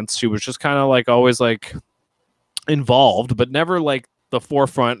alliance. She was just kind of like always like involved, but never like the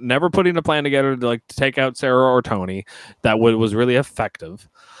forefront. Never putting a plan together to like take out Sarah or Tony that was really effective.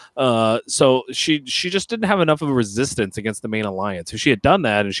 So she just didn't have enough of a resistance against the main alliance. If she had done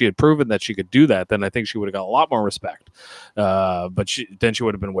that and she had proven that she could do that, then I think she would have got a lot more respect. But she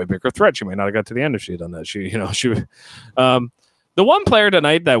would have been a way bigger threat. She may not have got to the end if she had done that. The one player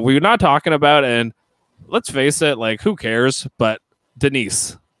tonight that we're not talking about, and let's face it, like, who cares? But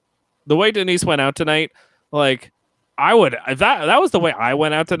Denise, the way Denise went out tonight, like, I would, if that was the way I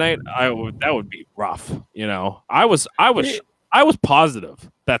went out tonight, that would be rough. I was positive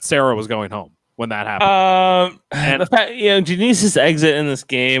that Sarah was going home when that happened. And the fact, Denise's exit in this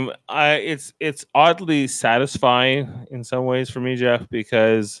game, it's oddly satisfying in some ways for me, Jeff,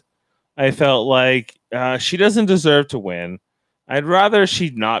 because I felt like she doesn't deserve to win. I'd rather she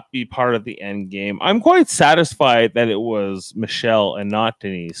not be part of the end game. I'm quite satisfied that it was Michelle and not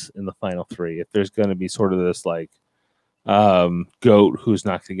Denise in the final three. If there's going to be sort of this like goat who's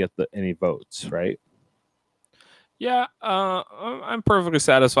not going to get any votes, right? Yeah, I'm perfectly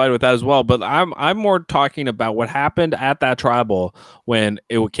satisfied with that as well. But I'm more talking about what happened at that tribal when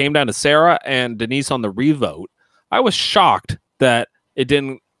it came down to Sarah and Denise on the revote. I was shocked that it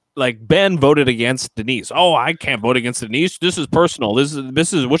didn't. Like, Ben voted against Denise. Oh, I can't vote against Denise. This is personal. This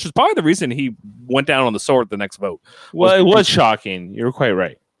is which is probably the reason he went down on the sword the next vote. Well, it was shocking. You're quite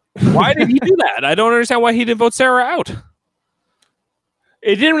right. Why did he do that? I don't understand why he didn't vote Sarah out.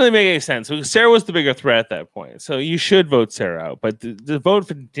 It didn't really make any sense. Sarah was the bigger threat at that point, so you should vote Sarah out. But the vote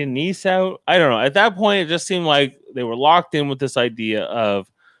for Denise out, I don't know. At that point, it just seemed like they were locked in with this idea of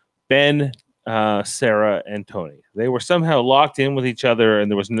Ben, Sarah, and Tony. They were somehow locked in with each other,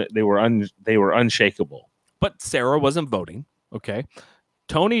 and they were unshakable. But Sarah wasn't voting. Okay,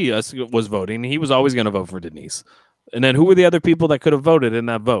 Tony was voting. He was always going to vote for Denise. And then who were the other people that could have voted in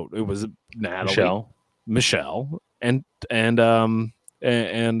that vote? It was Natalie, Michelle, and I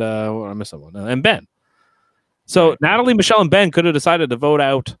missed someone, and Ben. So Natalie, Michelle, and Ben could have decided to vote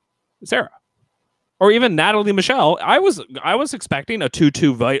out Sarah, or even Natalie, Michelle. I was expecting a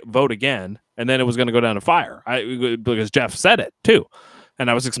 2-2 vote again, and then it was going to go down to fire. Because Jeff said it too, and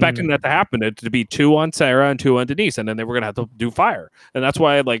I was expecting that to happen. It to be 2 on Sarah and 2 on Denise, and then they were going to have to do fire. And that's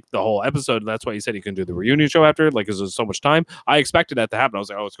why, like, the whole episode. That's why he said he couldn't do the reunion show after, like, because there's so much time. I expected that to happen. I was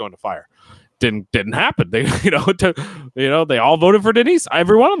like, oh, it's going to fire. Didn't happen. They they all voted for Denise.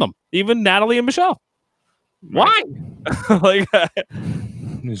 Every one of them, even Natalie and Michelle. Why?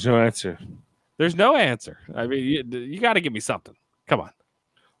 There's no answer. There's no answer. I mean, you got to give me something. Come on.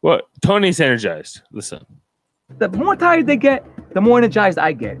 Well, Tony's energized. Listen. The more tired they get, the more energized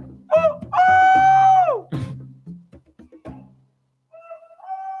I get.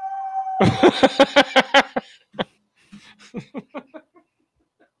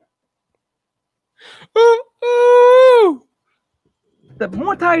 The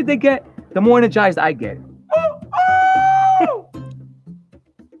more tired they get, the more energized I get.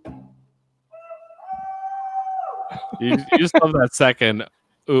 You just love that second.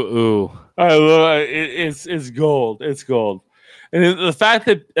 Ooh. I love it. It's gold. It's gold. And the fact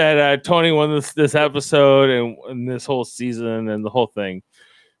that Tony won this episode and this whole season and the whole thing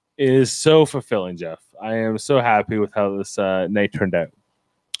is so fulfilling, Jeff. I am so happy with how this night turned out.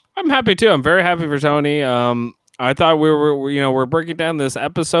 I'm happy too. I'm very happy for Tony. I thought we're breaking down this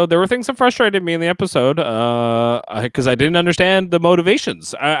episode. There were things that frustrated me in the episode because I didn't understand the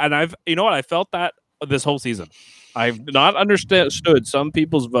motivations. I felt that this whole season. I've not understood some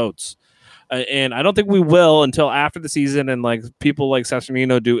people's votes. And I don't think we will until after the season and like people like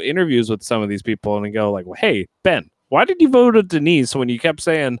Sassanino do interviews with some of these people and go like, well, hey, Ben, why did you vote at Denise when you kept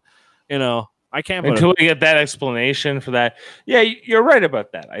saying, I can't vote until we get that explanation for that. Yeah, you're right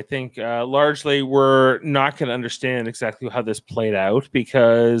about that. I think largely we're not going to understand exactly how this played out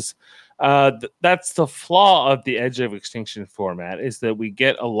because that's the flaw of the Edge of Extinction format is that we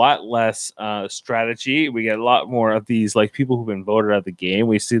get a lot less strategy. We get a lot more of these like people who've been voted out of the game.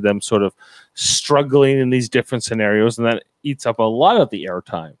 We see them sort of struggling in these different scenarios, and that eats up a lot of the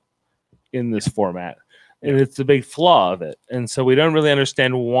airtime in this format. And it's a big flaw of it. And so we don't really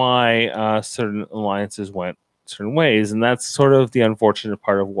understand why certain alliances went certain ways. And that's sort of the unfortunate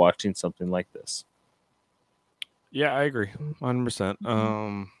part of watching something like this. Yeah, I agree.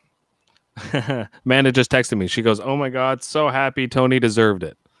 100%. Amanda just texted me. She goes, oh my God, so happy Tony deserved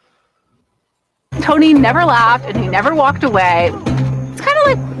it. Tony never laughed and he never walked away. It's kind of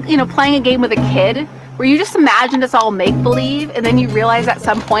like, playing a game with a kid where you just imagine it's all make-believe and then you realize at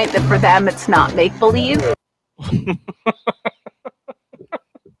some point that for them it's not make-believe.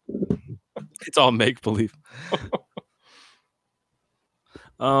 It's all make-believe.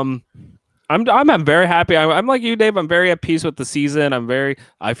 I'm very happy. I'm like you, Dave. I'm very at peace with the season.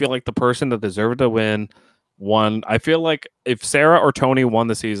 I feel like the person that deserved to win won. I feel like if Sarah or Tony won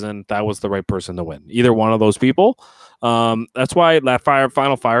the season, that was the right person to win. Either one of those people. That's why that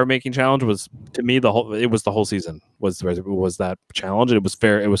final fire making challenge was, to me, the whole season was that challenge. It was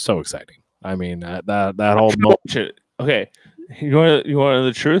fair. It was so exciting. I mean, that whole moment. Okay, you want to know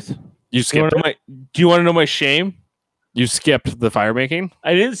the truth? You skipped it? Do you want to know my shame? You skipped the fire making?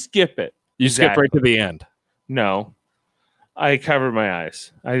 I didn't skip it. You skipped right to the end. No, I covered my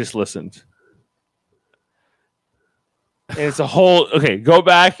eyes. I just listened. And it's a whole okay. Go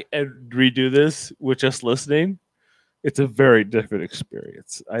back and redo this with just listening. It's a very different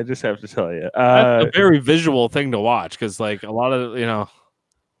experience. I just have to tell you. That's a very visual thing to watch because, like, a lot of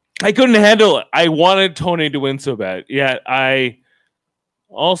I couldn't handle it. I wanted Tony to win so bad. Yeah,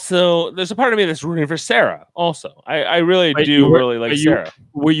 there's a part of me that's rooting for Sarah. Also, I really really like Sarah.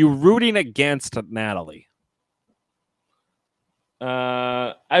 Were you rooting against Natalie?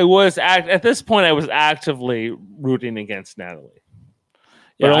 I was at this point. I was actively rooting against Natalie.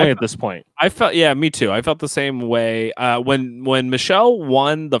 But only at this point. I felt, me too. I felt the same way. When Michelle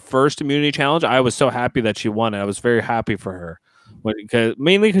won the first immunity challenge, I was so happy that she won it. I was very happy for her.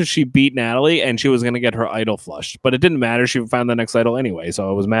 Mainly because she beat Natalie and she was going to get her idol flushed, but it didn't matter. She found the next idol anyway, so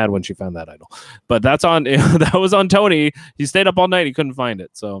I was mad when she found that idol. But that was on Tony. He stayed up all night. He couldn't find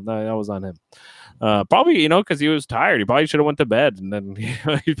it, so that was on him. Probably, because he was tired. He probably should have went to bed, and then,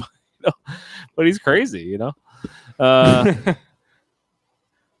 but he's crazy,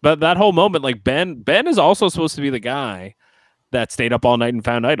 But that whole moment, like Ben is also supposed to be the guy that stayed up all night and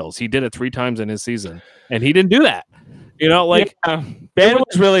found idols. He did it 3 times in his season, and he didn't do that. Ben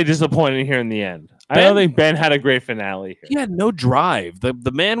was really disappointing here in the end. I don't think Ben had a great finale here. He had no drive.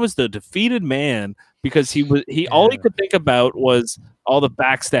 The man was the defeated man because all he could think about was all the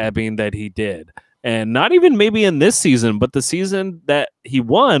backstabbing that he did. And not even maybe in this season, but the season that he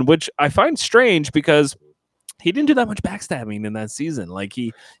won, which I find strange because he didn't do that much backstabbing in that season. Like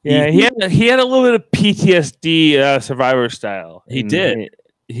he had a little bit of PTSD Survivor style. He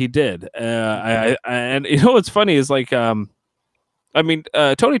did. And what's funny is like, Tony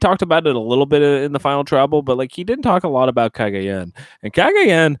talked about it a little bit in the Final Trouble, but like he didn't talk a lot about Cagayan. And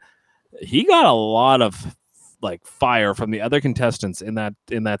Cagayan, he got a lot of like fire from the other contestants in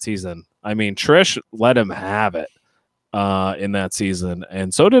that season. I mean, Trish let him have it in that season,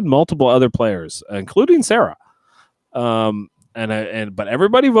 and so did multiple other players, including Sarah. but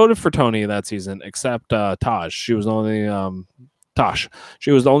everybody voted for Tony that season except Taj. She was the only Tosh.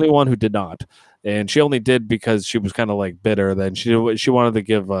 She was the only one who did not, and she only did because she was kind of like bitter. Then she wanted to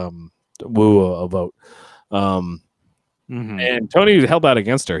give Wu a vote. And Tony held that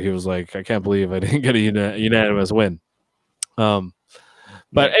against her. He was like, I can't believe I didn't get a unanimous win.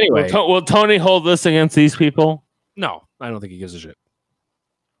 But anyway, will Tony hold this against these people? No, I don't think he gives a shit.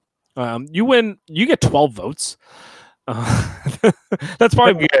 You win, you get 12 votes. That's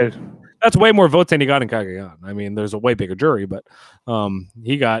probably good. That's way more votes than he got in Cagayan. I mean, there's a way bigger jury, but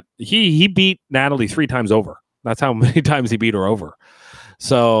he beat Natalie 3 times over. That's how many times he beat her over.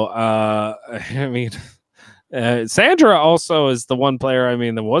 So I mean, Sandra also is the one player. I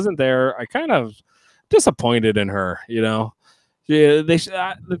mean, that wasn't there. I kind of disappointed in her. You know, yeah,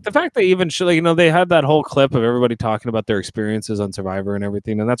 the fact that even they had that whole clip of everybody talking about their experiences on Survivor and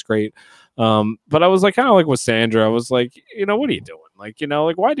everything, and that's great. But I was like, kind of like with Sandra, I was like, what are you doing? Like,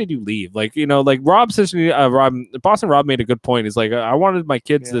 why did you leave? Like, like Rob says, Boston Rob made a good point. He's like, I wanted my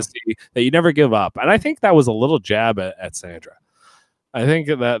kids to see that you never give up. And I think that was a little jab at Sandra. I think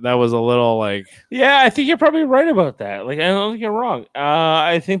that was a little like... Yeah, I think you're probably right about that. Like, I don't think you're wrong.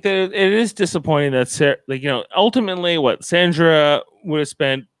 I think that it is disappointing that, ultimately what Sandra would have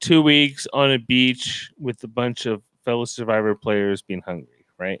spent 2 weeks on a beach with a bunch of fellow Survivor players being hungry,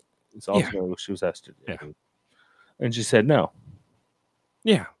 right? It's ultimately what she was asked to do. Yeah. And she said no.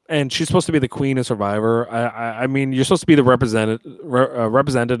 Yeah, and she's supposed to be the queen of Survivor. I mean, you're supposed to be the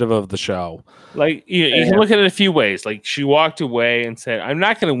representative of the show. Like, you can look at it a few ways. Like, she walked away and said, I'm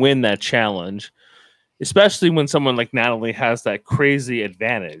not going to win that challenge, especially when someone like Natalie has that crazy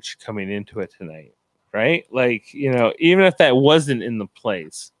advantage coming into it tonight, right? Like, even if that wasn't in the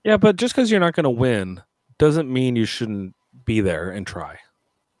place. Yeah, but just because you're not going to win doesn't mean you shouldn't be there and try.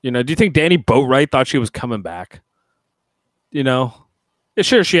 Do you think Danny Boatwright thought she was coming back?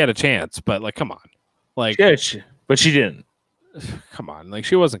 Sure, she had a chance, but come on, but she didn't. Come on,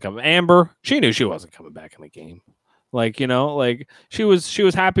 she wasn't coming. Amber, she knew she wasn't coming back in the game. She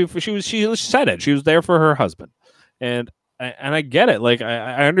was happy she said it. She was there for her husband, and I get it.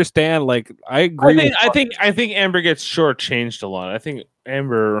 I understand. I agree. I think Amber gets shortchanged a lot. I think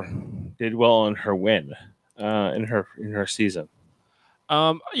Amber did well in her win, in her season.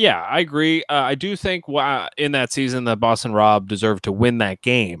 Yeah, I agree. I do think in that season that Boston Rob deserved to win that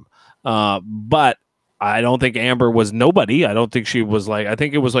game. But I don't think Amber was nobody. I don't think she was I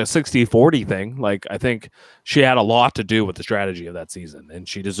think it was a 60-40 thing. I think she had a lot to do with the strategy of that season, and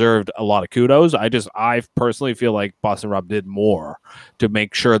she deserved a lot of kudos. I personally feel like Boston Rob did more to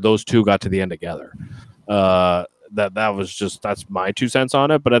make sure those two got to the end together. That's my 2 cents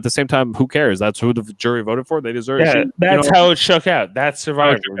on it. But at the same time, who cares? That's who the jury voted for. They deserve it. That's how it shook out. That's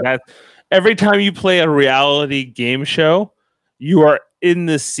Survivor. Every time you play a reality game show, you are in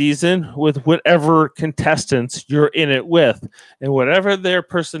this season with whatever contestants you're in it with, and whatever their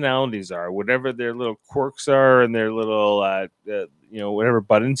personalities are, whatever their little quirks are, and their little whatever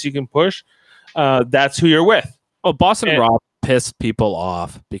buttons you can push. That's who you're with. Oh, Boston Rob pissed people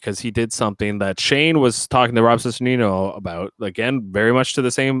off because he did something that Shane was talking to Rob Cesternino about, again, very much to the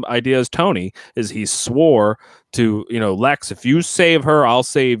same idea as Tony, is he swore to, Lex, if you save her, I'll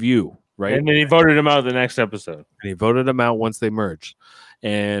save you, right? And then he voted him out the next episode. And he voted him out once they merged.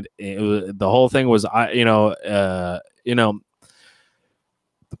 And the whole thing was,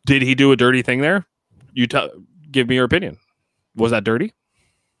 did he do a dirty thing there? Give me your opinion. Was that dirty?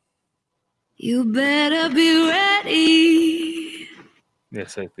 You better be ready.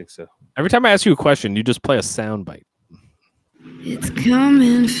 Yes, I think so. Every time I ask you a question, you just play a sound bite. It's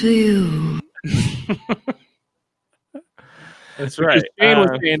coming for you. That's right. Shane was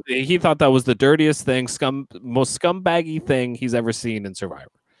saying he thought that was the dirtiest thing, most scumbaggy thing he's ever seen in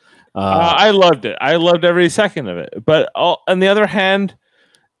Survivor. I loved it. I loved every second of it. But on the other hand,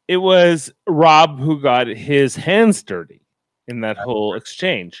 it was Rob who got his hands dirty in that whole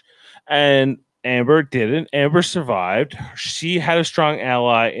exchange. And Amber didn't. Amber survived. She had a strong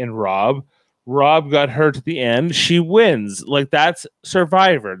ally in Rob. Rob got her to the end. She wins. That's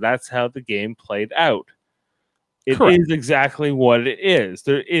Survivor. That's how the game played out. It Correct. Is exactly what it is.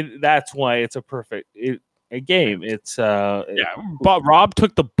 That's why it's a perfect game. It's but Rob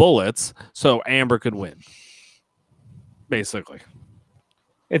took the bullets so Amber could win. Basically.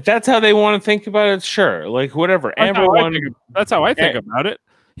 If that's how they want to think about it, sure. Whatever. Amber won. That's how I think about it.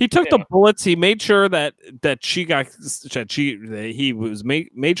 He took the bullets. He made sure that he was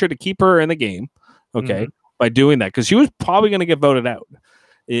made sure to keep her in the game. Okay, by doing that, because she was probably going to get voted out.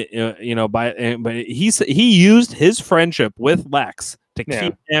 But he used his friendship with Lex to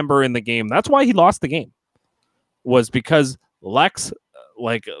keep Amber in the game. That's why he lost the game. Was because Lex,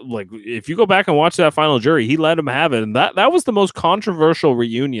 like if you go back and watch that final jury, he let him have it, and that was the most controversial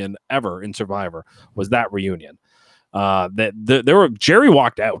reunion ever in Survivor. Was that reunion? There were Jerry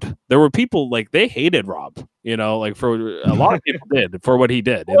walked out. There were people like they hated Rob. You know, like for a lot of people did for what he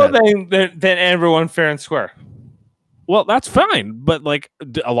did. Well, then Amber won fair and square. Well, that's fine, but like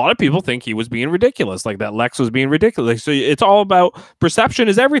a lot of people think he was being ridiculous, like that Lex was being ridiculous. So it's all about perception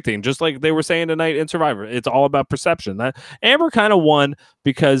is everything, just like they were saying tonight in Survivor. It's all about perception. That Amber kind of won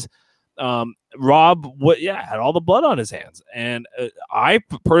because Rob had all the blood on his hands, and I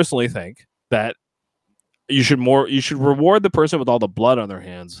personally think that you should reward the person with all the blood on their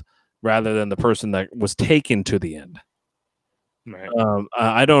hands rather than the person that was taken to the end. Right.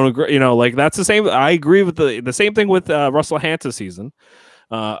 I don't agree. You know, like that's the same. I agree with the same thing with Russell Hance's season.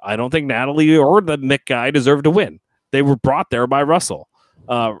 I don't think Natalie or the Mick guy deserved to win. They were brought there by Russell.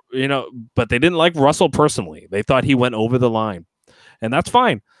 You know, but they didn't like Russell personally. They thought he went over the line, and that's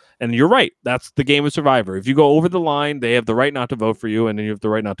fine. And you're right. That's the game of Survivor. If you go over the line, they have the right not to vote for you, and then you have the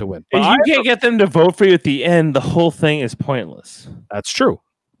right not to win. If you can't get them to vote for you at the end, the whole thing is pointless. That's true.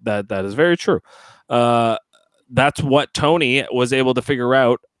 That is very true. That's what Tony was able to figure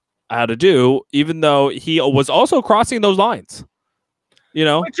out how to do, even though he was also crossing those lines. You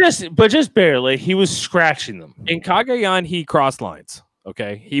know, but just barely. He was scratching them. In Cagayan, he crossed lines.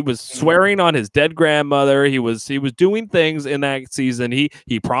 Okay, he was swearing on his dead grandmother. He was doing things in that season. He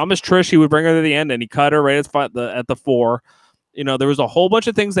promised Trish he would bring her to the end, and he cut her right at the 4. You know, there was a whole bunch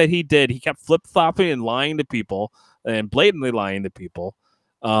of things that he did. He kept flip flopping and lying to people, and blatantly lying to people.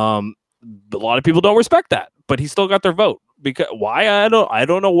 A lot of people don't respect that, but he still got their vote. Because why? I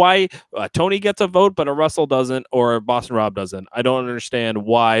don't know why Tony gets a vote, but a Russell doesn't, or Boston Rob doesn't. I don't understand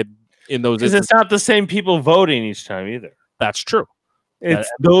why in those. Because it's not the same people voting each time either. That's true. It's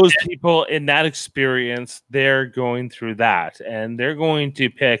those people in that experience. They're going through that, and they're going to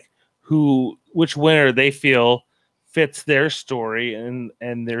pick which winner they feel fits their story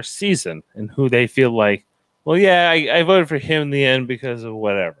and their season, and who they feel like, well, yeah, I voted for him in the end because of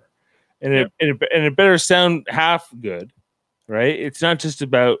whatever. And it better sound half good, right? It's not just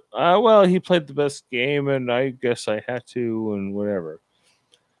about, well, he played the best game, and I guess I had to, and whatever.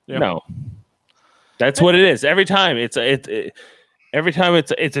 Yeah. No, that's what it is. Every time it's a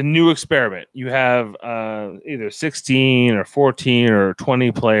new experiment. You have either 16 or 14 or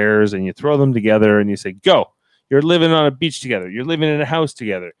 20 players, and you throw them together, and you say, "Go! You're living on a beach together. You're living in a house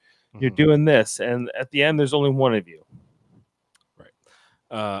together. You're doing this." And at the end, there's only one of you.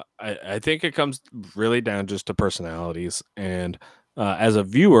 I think it comes really down just to personalities, and as a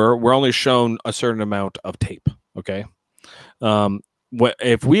viewer, we're only shown a certain amount of tape. Okay,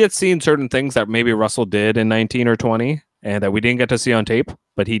 if we had seen certain things that maybe Russell did in 19 or 20, and that we didn't get to see on tape,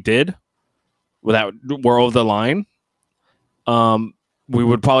 but he did, without we're over the line, we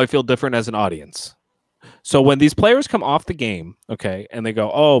would probably feel different as an audience. So when these players come off the game, okay, and they go,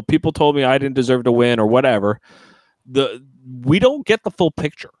 "Oh, people told me I didn't deserve to win," or whatever, we don't get the full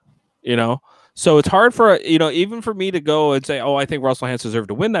picture, you know? So it's hard for, you know, even for me to go and say, "Oh, I think Russell Hantz deserved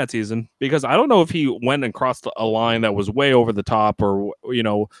to win that season," because I don't know if he went and crossed a line that was way over the top, or, you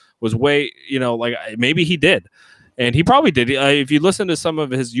know, was way, you know, like maybe he did. And he probably did. If you listen to some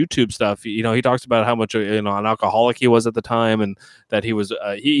of his YouTube stuff, you know, he talks about how much, you know, an alcoholic he was at the time, and that he was,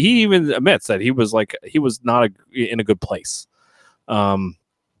 he even admits that he was not in a good place.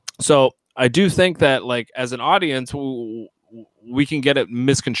 So I do think that, like, as an audience, we can get it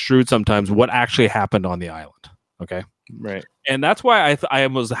misconstrued sometimes what actually happened on the island. Okay. Right. And that's why I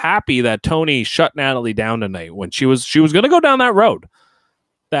was happy that Tony shut Natalie down tonight when she was going to go down that road,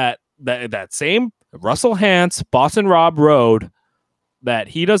 that same Russell Hantz, Boston Rob road, that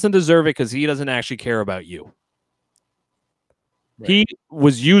he doesn't deserve it because he doesn't actually care about you. Right. He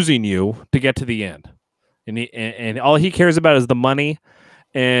was using you to get to the end, and all he cares about is the money.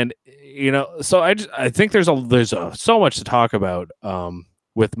 And, you know, so I think there's so much to talk about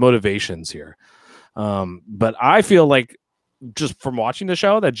with motivations here. But I feel like, just from watching the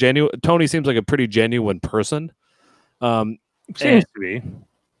show, that Tony seems like a pretty genuine person. Seems to be.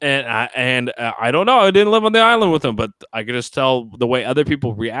 And I don't know. I didn't live on the island with him, but I could just tell the way other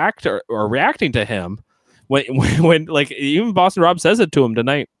people react or reacting to him when like even Boston Rob says it to him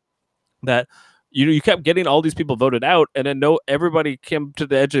tonight, that you kept getting all these people voted out, and then everybody came to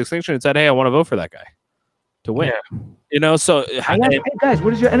the edge of extinction and said, "Hey, I want to vote for that guy to win." Yeah. You know, so hey guys,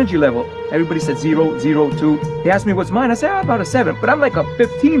 what is your energy level? Everybody said 0, 0, 2. They asked me what's mine. I said, about a 7, but I'm like a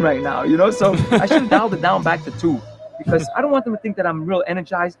 15 right now, you know. So I should have dialed it down back to 2, because I don't want them to think that I'm real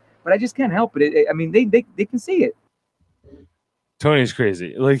energized, but I just can't help it. I mean, they can see it. Tony's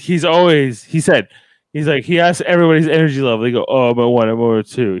crazy. Like he said, He's like, he asks everybody's energy level. They go, oh, I'm at 1, I'm at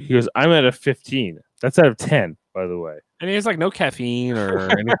 2. He goes, I'm at a 15. That's out of 10, by the way. And he has like no caffeine or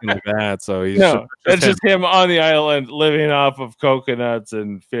anything like that. So he's No, that's just him on the island living off of coconuts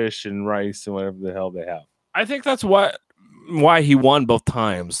and fish and rice and whatever the hell they have. I think that's why he won both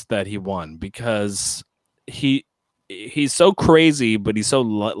times that he won, because he's so crazy, but he's so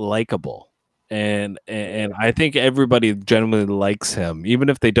likable. And I think everybody generally likes him, even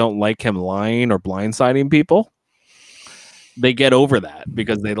if they don't like him lying or blindsiding people. They get over that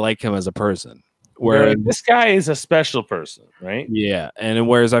because they like him as a person. Whereas this guy is a special person, right? Yeah, and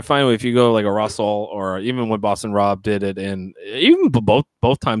whereas I find if you go like a Russell, or even when Boston Rob did it, and even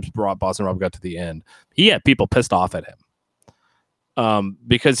both times Boston Rob got to the end, he had people pissed off at him,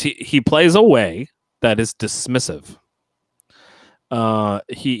 because he plays a way that is dismissive.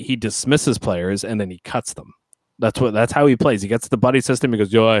 He dismisses players and then he cuts them. That's how he plays. He gets the buddy system. He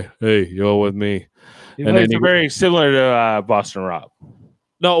goes, hey, you're with me. He plays very similar to Boston Rob.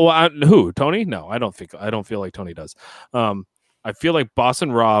 No, who? Tony? No, I don't feel like Tony does. I feel like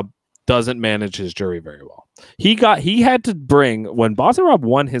Boston Rob doesn't manage his jury very well. He had to bring, when Boston Rob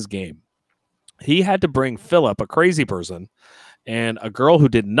won his game, he had to bring Philip, a crazy person, and a girl who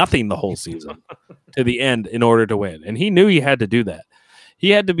did nothing the whole season to the end in order to win. And he knew he had to do that.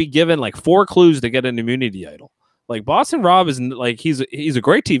 He had to be given like 4 clues to get an immunity idol. Like Boston Rob is like, he's a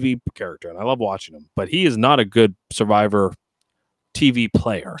great TV character and I love watching him, but he is not a good Survivor TV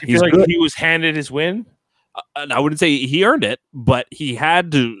player. He's like, he was handed his win. And I wouldn't say he earned it, but he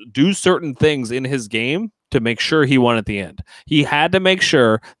had to do certain things in his game to make sure he won at the end. He had to make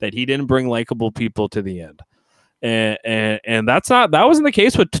sure that he didn't bring likable people to the end. And that wasn't the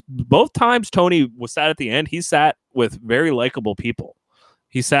case with both times Tony was sat at the end. He sat with very likable people.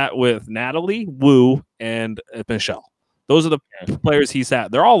 He sat with Natalie, Wu, and Michelle. Those are the players he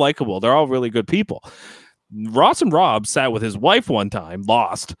sat. They're all likable. They're all really good people. Ross and Rob sat with his wife one time,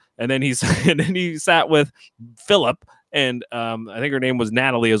 lost, and then he sat with Philip, and I think her name was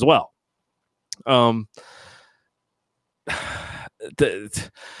Natalie as well.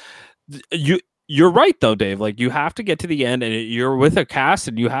 You're right though, Dave. Like you have to get to the end, and you're with a cast,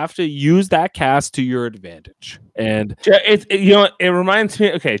 and you have to use that cast to your advantage. And it reminds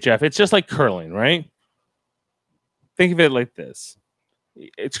me. Okay, Jeff, it's just like curling, right? Think of it like this.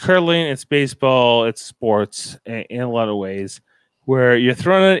 It's curling, it's baseball, it's sports in a lot of ways where you're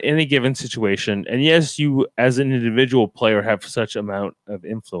thrown in any given situation. And yes, you as an individual player have such amount of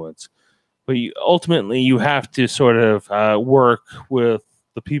influence, but ultimately you have to sort of work with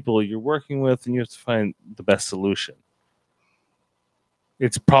the people you're working with, and you have to find the best solution.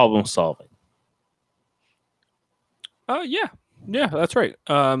 It's problem solving. Yeah, that's right.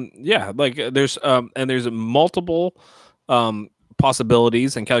 Like there's multiple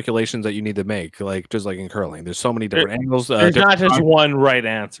possibilities and calculations that you need to make, like just like in curling. There's so many different angles. There's not just one right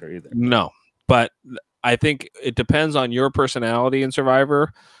answer either. No, but I think it depends on your personality in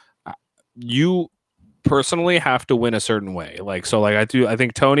Survivor. You personally have to win a certain way. Like so, like I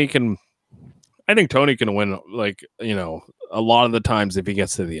think Tony can win. Like a lot of the times if he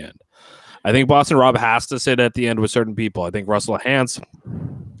gets to the end. I think Boston Rob has to sit at the end with certain people. I think Russell Hantz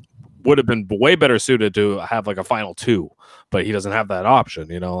would have been way better suited to have like a final 2, but he doesn't have that option.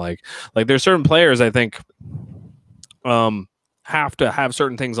 Like there's certain players I think have to have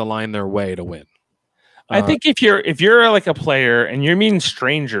certain things align their way to win. I think if you're like a player and you're meeting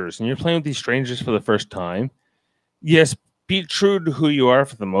strangers and you're playing with these strangers for the first time, yes, be true to who you are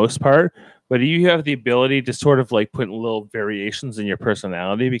for the most part, but you have the ability to sort of like put little variations in your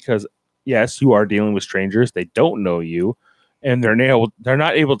personality because yes, you are dealing with strangers. They don't know you. And they're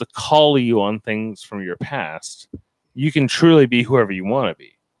not able to call you on things from your past. You can truly be whoever you want to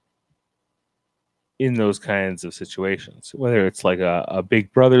be in those kinds of situations, whether it's like a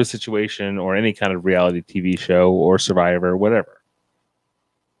Big Brother situation or any kind of reality TV show or Survivor, whatever.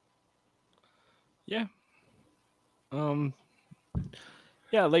 Yeah.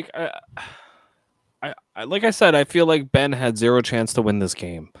 Yeah. Like like I said, I feel like Ben had zero chance to win this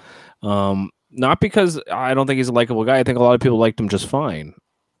game. Not because I don't think he's a likable guy. I think a lot of people liked him just fine.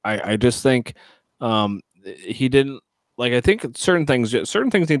 I just think he didn't like. I think certain things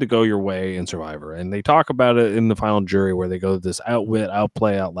need to go your way in Survivor, and they talk about it in the final jury where they go this outwit,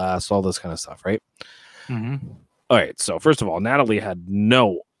 outplay, outlast, all this kind of stuff, right? Mm-hmm. All right. So first of all, Natalie had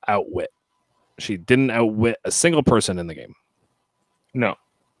no outwit. She didn't outwit a single person in the game. No.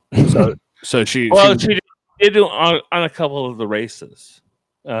 So she did on a couple of the races.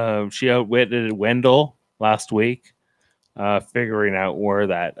 She outwitted Wendell last week, figuring out where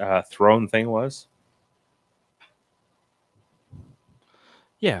that throne thing was.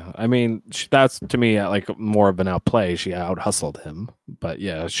 Yeah, I mean that's to me like more of an outplay. She out hustled him, but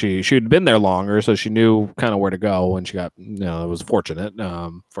yeah, she'd been there longer, so she knew kind of where to go, and she got it was fortunate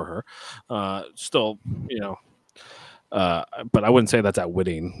for her. Still, but I wouldn't say that's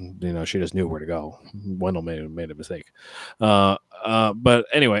outwitting. She just knew where to go. Wendell made a mistake. But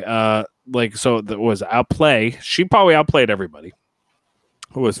anyway, so that was outplay. She probably outplayed everybody.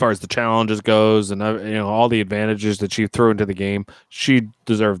 As far as the challenges goes, and all the advantages that she threw into the game, she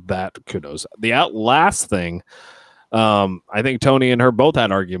deserved that kudos. The outlast thing, I think Tony and her both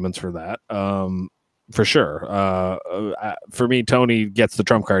had arguments for that. For sure. For me, Tony gets the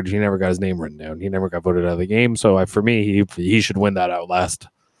trump card. He never got his name written down. He never got voted out of the game. So for me, he should win that outlast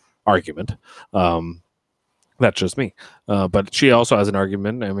argument. That's just me. But she also has an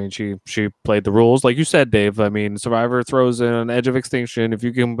argument. I mean, she played the rules. Like you said, Dave, I mean, Survivor throws in an edge of extinction. If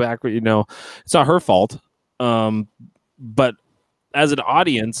you come back, it's not her fault. But as an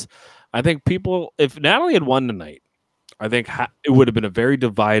audience, I think if Natalie had won tonight, I think it would have been a very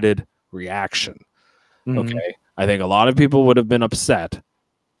divided reaction. Mm-hmm. Okay. I think a lot of people would have been upset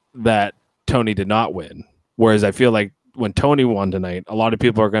that Tony did not win. Whereas I feel like when Tony won tonight, a lot of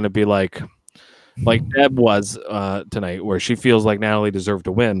people are going to be like Deb was tonight, where she feels like Natalie deserved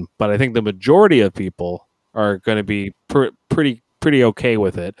to win. But I think the majority of people are going to be pretty okay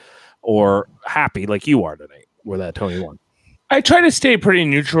with it, or happy like you are tonight, where that Tony won. I try to stay pretty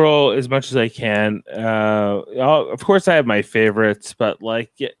neutral as much as I can. Of course, I have my favorites, but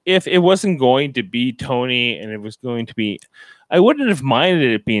like if it wasn't going to be Tony and it was going to be, I wouldn't have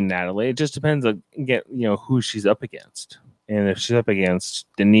minded it being Natalie. It just depends on who she's up against, and if she's up against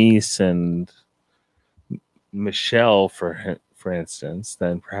Denise and Michelle, for instance,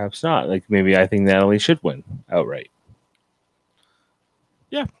 then perhaps not. Like maybe I think Natalie should win outright.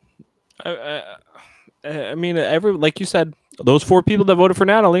 Yeah, I mean, like you said, those 4 people that voted for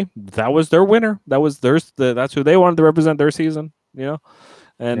Natalie, that was their winner. That was that's who they wanted to represent their season.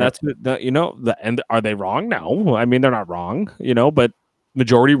 And that's and are they wrong? No, I mean they're not wrong. But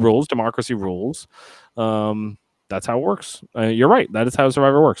majority rules, democracy rules. That's how it works. You're right. That is how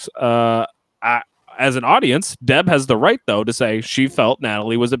Survivor works. As an audience, Deb has the right, though, to say she felt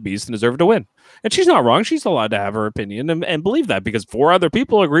Natalie was a beast and deserved to win. And she's not wrong. She's allowed to have her opinion and believe that, because 4 other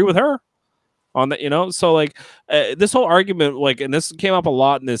people agree with her on that, So, like, this whole argument, like, and this came up a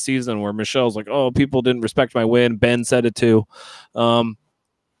lot in this season where Michelle's like, oh, people didn't respect my win. Ben said it too.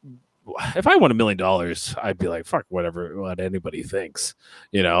 If I won $1 million, I'd be like, fuck what anybody thinks,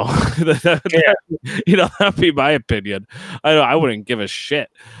 that'd be my opinion. I wouldn't give a shit.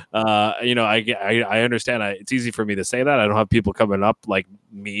 I understand. It's easy for me to say that. I don't have people coming up like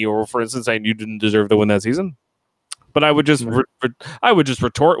me, or for instance, saying you didn't deserve to win that season. But I would just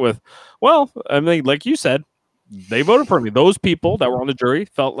retort with, well, I mean, like you said, they voted for me. Those people that were on the jury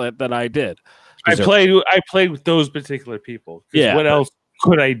felt that I did. I played with those particular people. Yeah. What else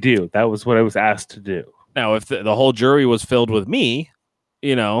could I do? That was what I was asked to do. Now, if the whole jury was filled with me,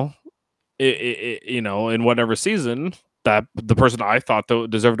 in whatever season, that the person I thought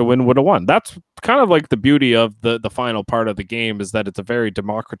deserved to win would have won. That's kind of like the beauty of the final part of the game, is that it's a very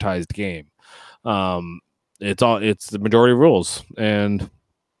democratized game. It's the majority rules, and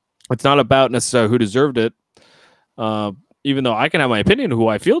it's not about necessarily who deserved it. Even though I can have my opinion of who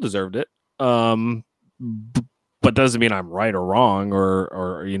I feel deserved it. But doesn't mean I'm right or wrong,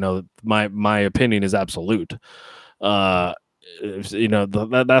 or my opinion is absolute. That's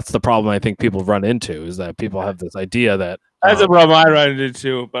the problem I think people run into, is that people have this idea that that's a problem I run into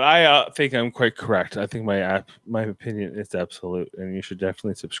too. But I think I'm quite correct. I think my opinion is absolute, and you should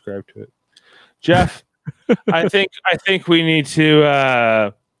definitely subscribe to it. Jeff, I think we need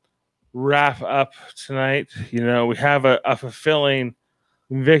to wrap up tonight. We have a fulfilling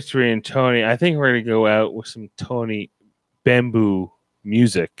victory in Tony. I think we're going to go out with some Tony Bamboo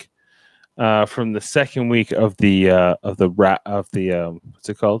music from the second week of the what's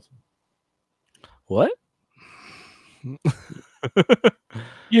it called? What? You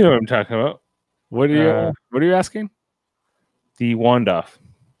know what I'm talking about. What are you asking? The Wandoff.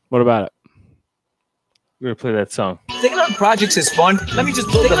 What about it? We're going to play that song. Thinking on projects is fun. Let me just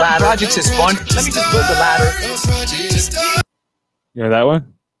build the ladder. Projects is fun. Let me just build the ladder. You know that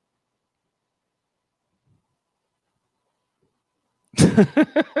one?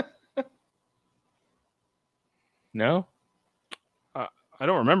 No? I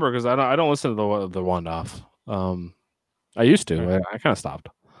don't remember, because I don't listen to the Wandoff. I used to. I kind of stopped.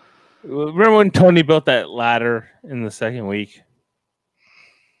 Remember when Tony built that ladder in the second week?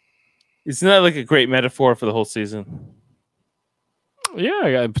 Isn't that like a great metaphor for the whole season? Yeah,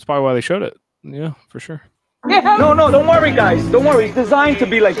 it's probably why they showed it. Yeah, for sure. No, don't worry, guys. Don't worry. It's designed to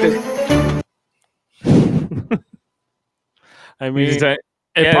be like this. I mean,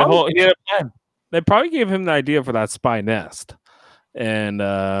 they probably gave him the idea for that spy nest, and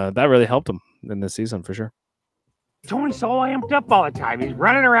that really helped him in this season for sure. Tony's so amped up all the time. He's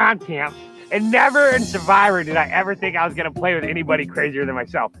running around camp, and never in Survivor did I ever think I was going to play with anybody crazier than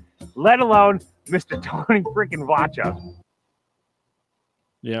myself, let alone Mr. Tony freaking Vacha.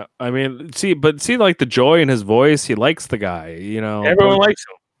 Yeah, I mean, see, like the joy in his voice, he likes the guy, you know. Everyone likes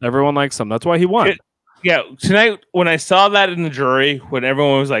him. Everyone likes him. That's why he won. Yeah, tonight when I saw that in the jury, when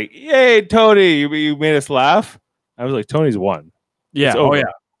everyone was like, "Yay, Tony, you made us laugh," I was like, "Tony's won." Yeah.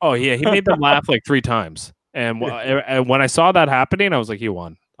 Oh yeah. He made them laugh like 3 times. And when I saw that happening, I was like, he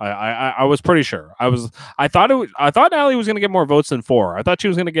won. I was pretty sure. I thought Natalie was going to get more votes than 4. I thought she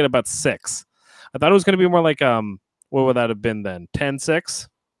was going to get about 6. I thought it was going to be more like what would that have been then? 10-6.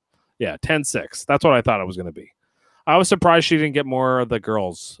 Yeah, 10-6. That's what I thought it was going to be. I was surprised she didn't get more of the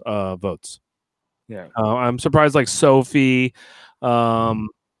girls' votes. Yeah, I'm surprised like Sophie, certain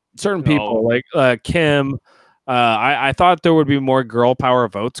people like Kim. I thought there would be more girl power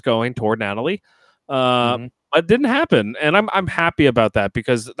votes going toward Natalie. But it didn't happen, and I'm happy about that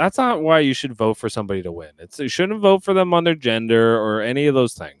because that's not why you should vote for somebody to win. You shouldn't vote for them on their gender or any of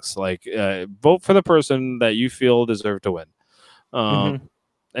those things. Like vote for the person that you feel deserved to win.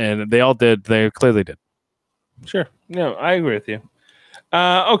 And they all did. They clearly did. Sure. No, I agree with you.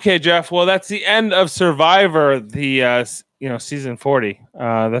 Okay, Jeff. Well, that's the end of Survivor. The season 40.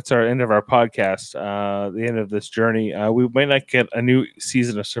 That's our end of our podcast. The end of this journey. We might not get a new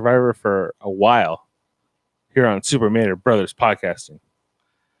season of Survivor for a while here on Super Mater Brothers Podcasting.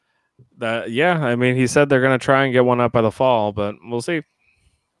 I mean, he said they're going to try and get one up by the fall, but we'll see.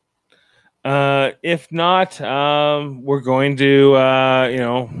 If not, we're going to,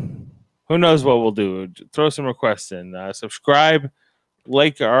 who knows what we'll do. Throw some requests in. Subscribe,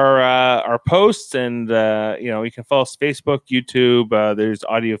 like our posts, and you can follow us Facebook, YouTube. There's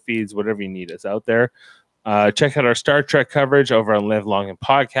audio feeds, whatever you need is out there. Check out our Star Trek coverage over on Live Long and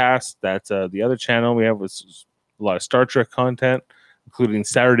Podcast. That's the other channel we have with a lot of Star Trek content, including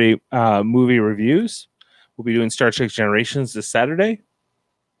Saturday movie reviews. We'll be doing Star Trek Generations this Saturday.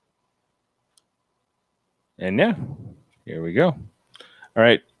 And yeah, here we go. All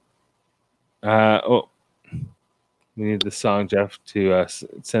right. We need the song, Jeff, to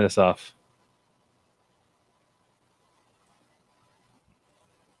send us off.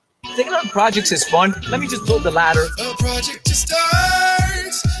 Taking on projects is fun. Let me just build the ladder. A project to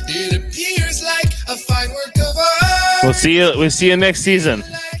start. It appears like a fine work of art. We'll see you next season.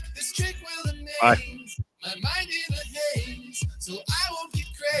 Bye.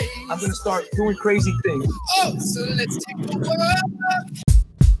 I'm gonna start doing crazy things. Oh, so let's take a walk.